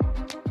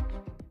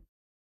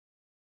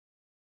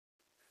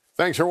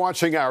 Thanks for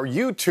watching our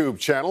YouTube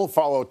channel.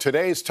 Follow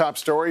today's top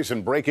stories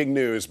and breaking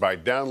news by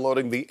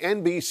downloading the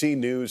NBC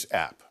News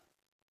app.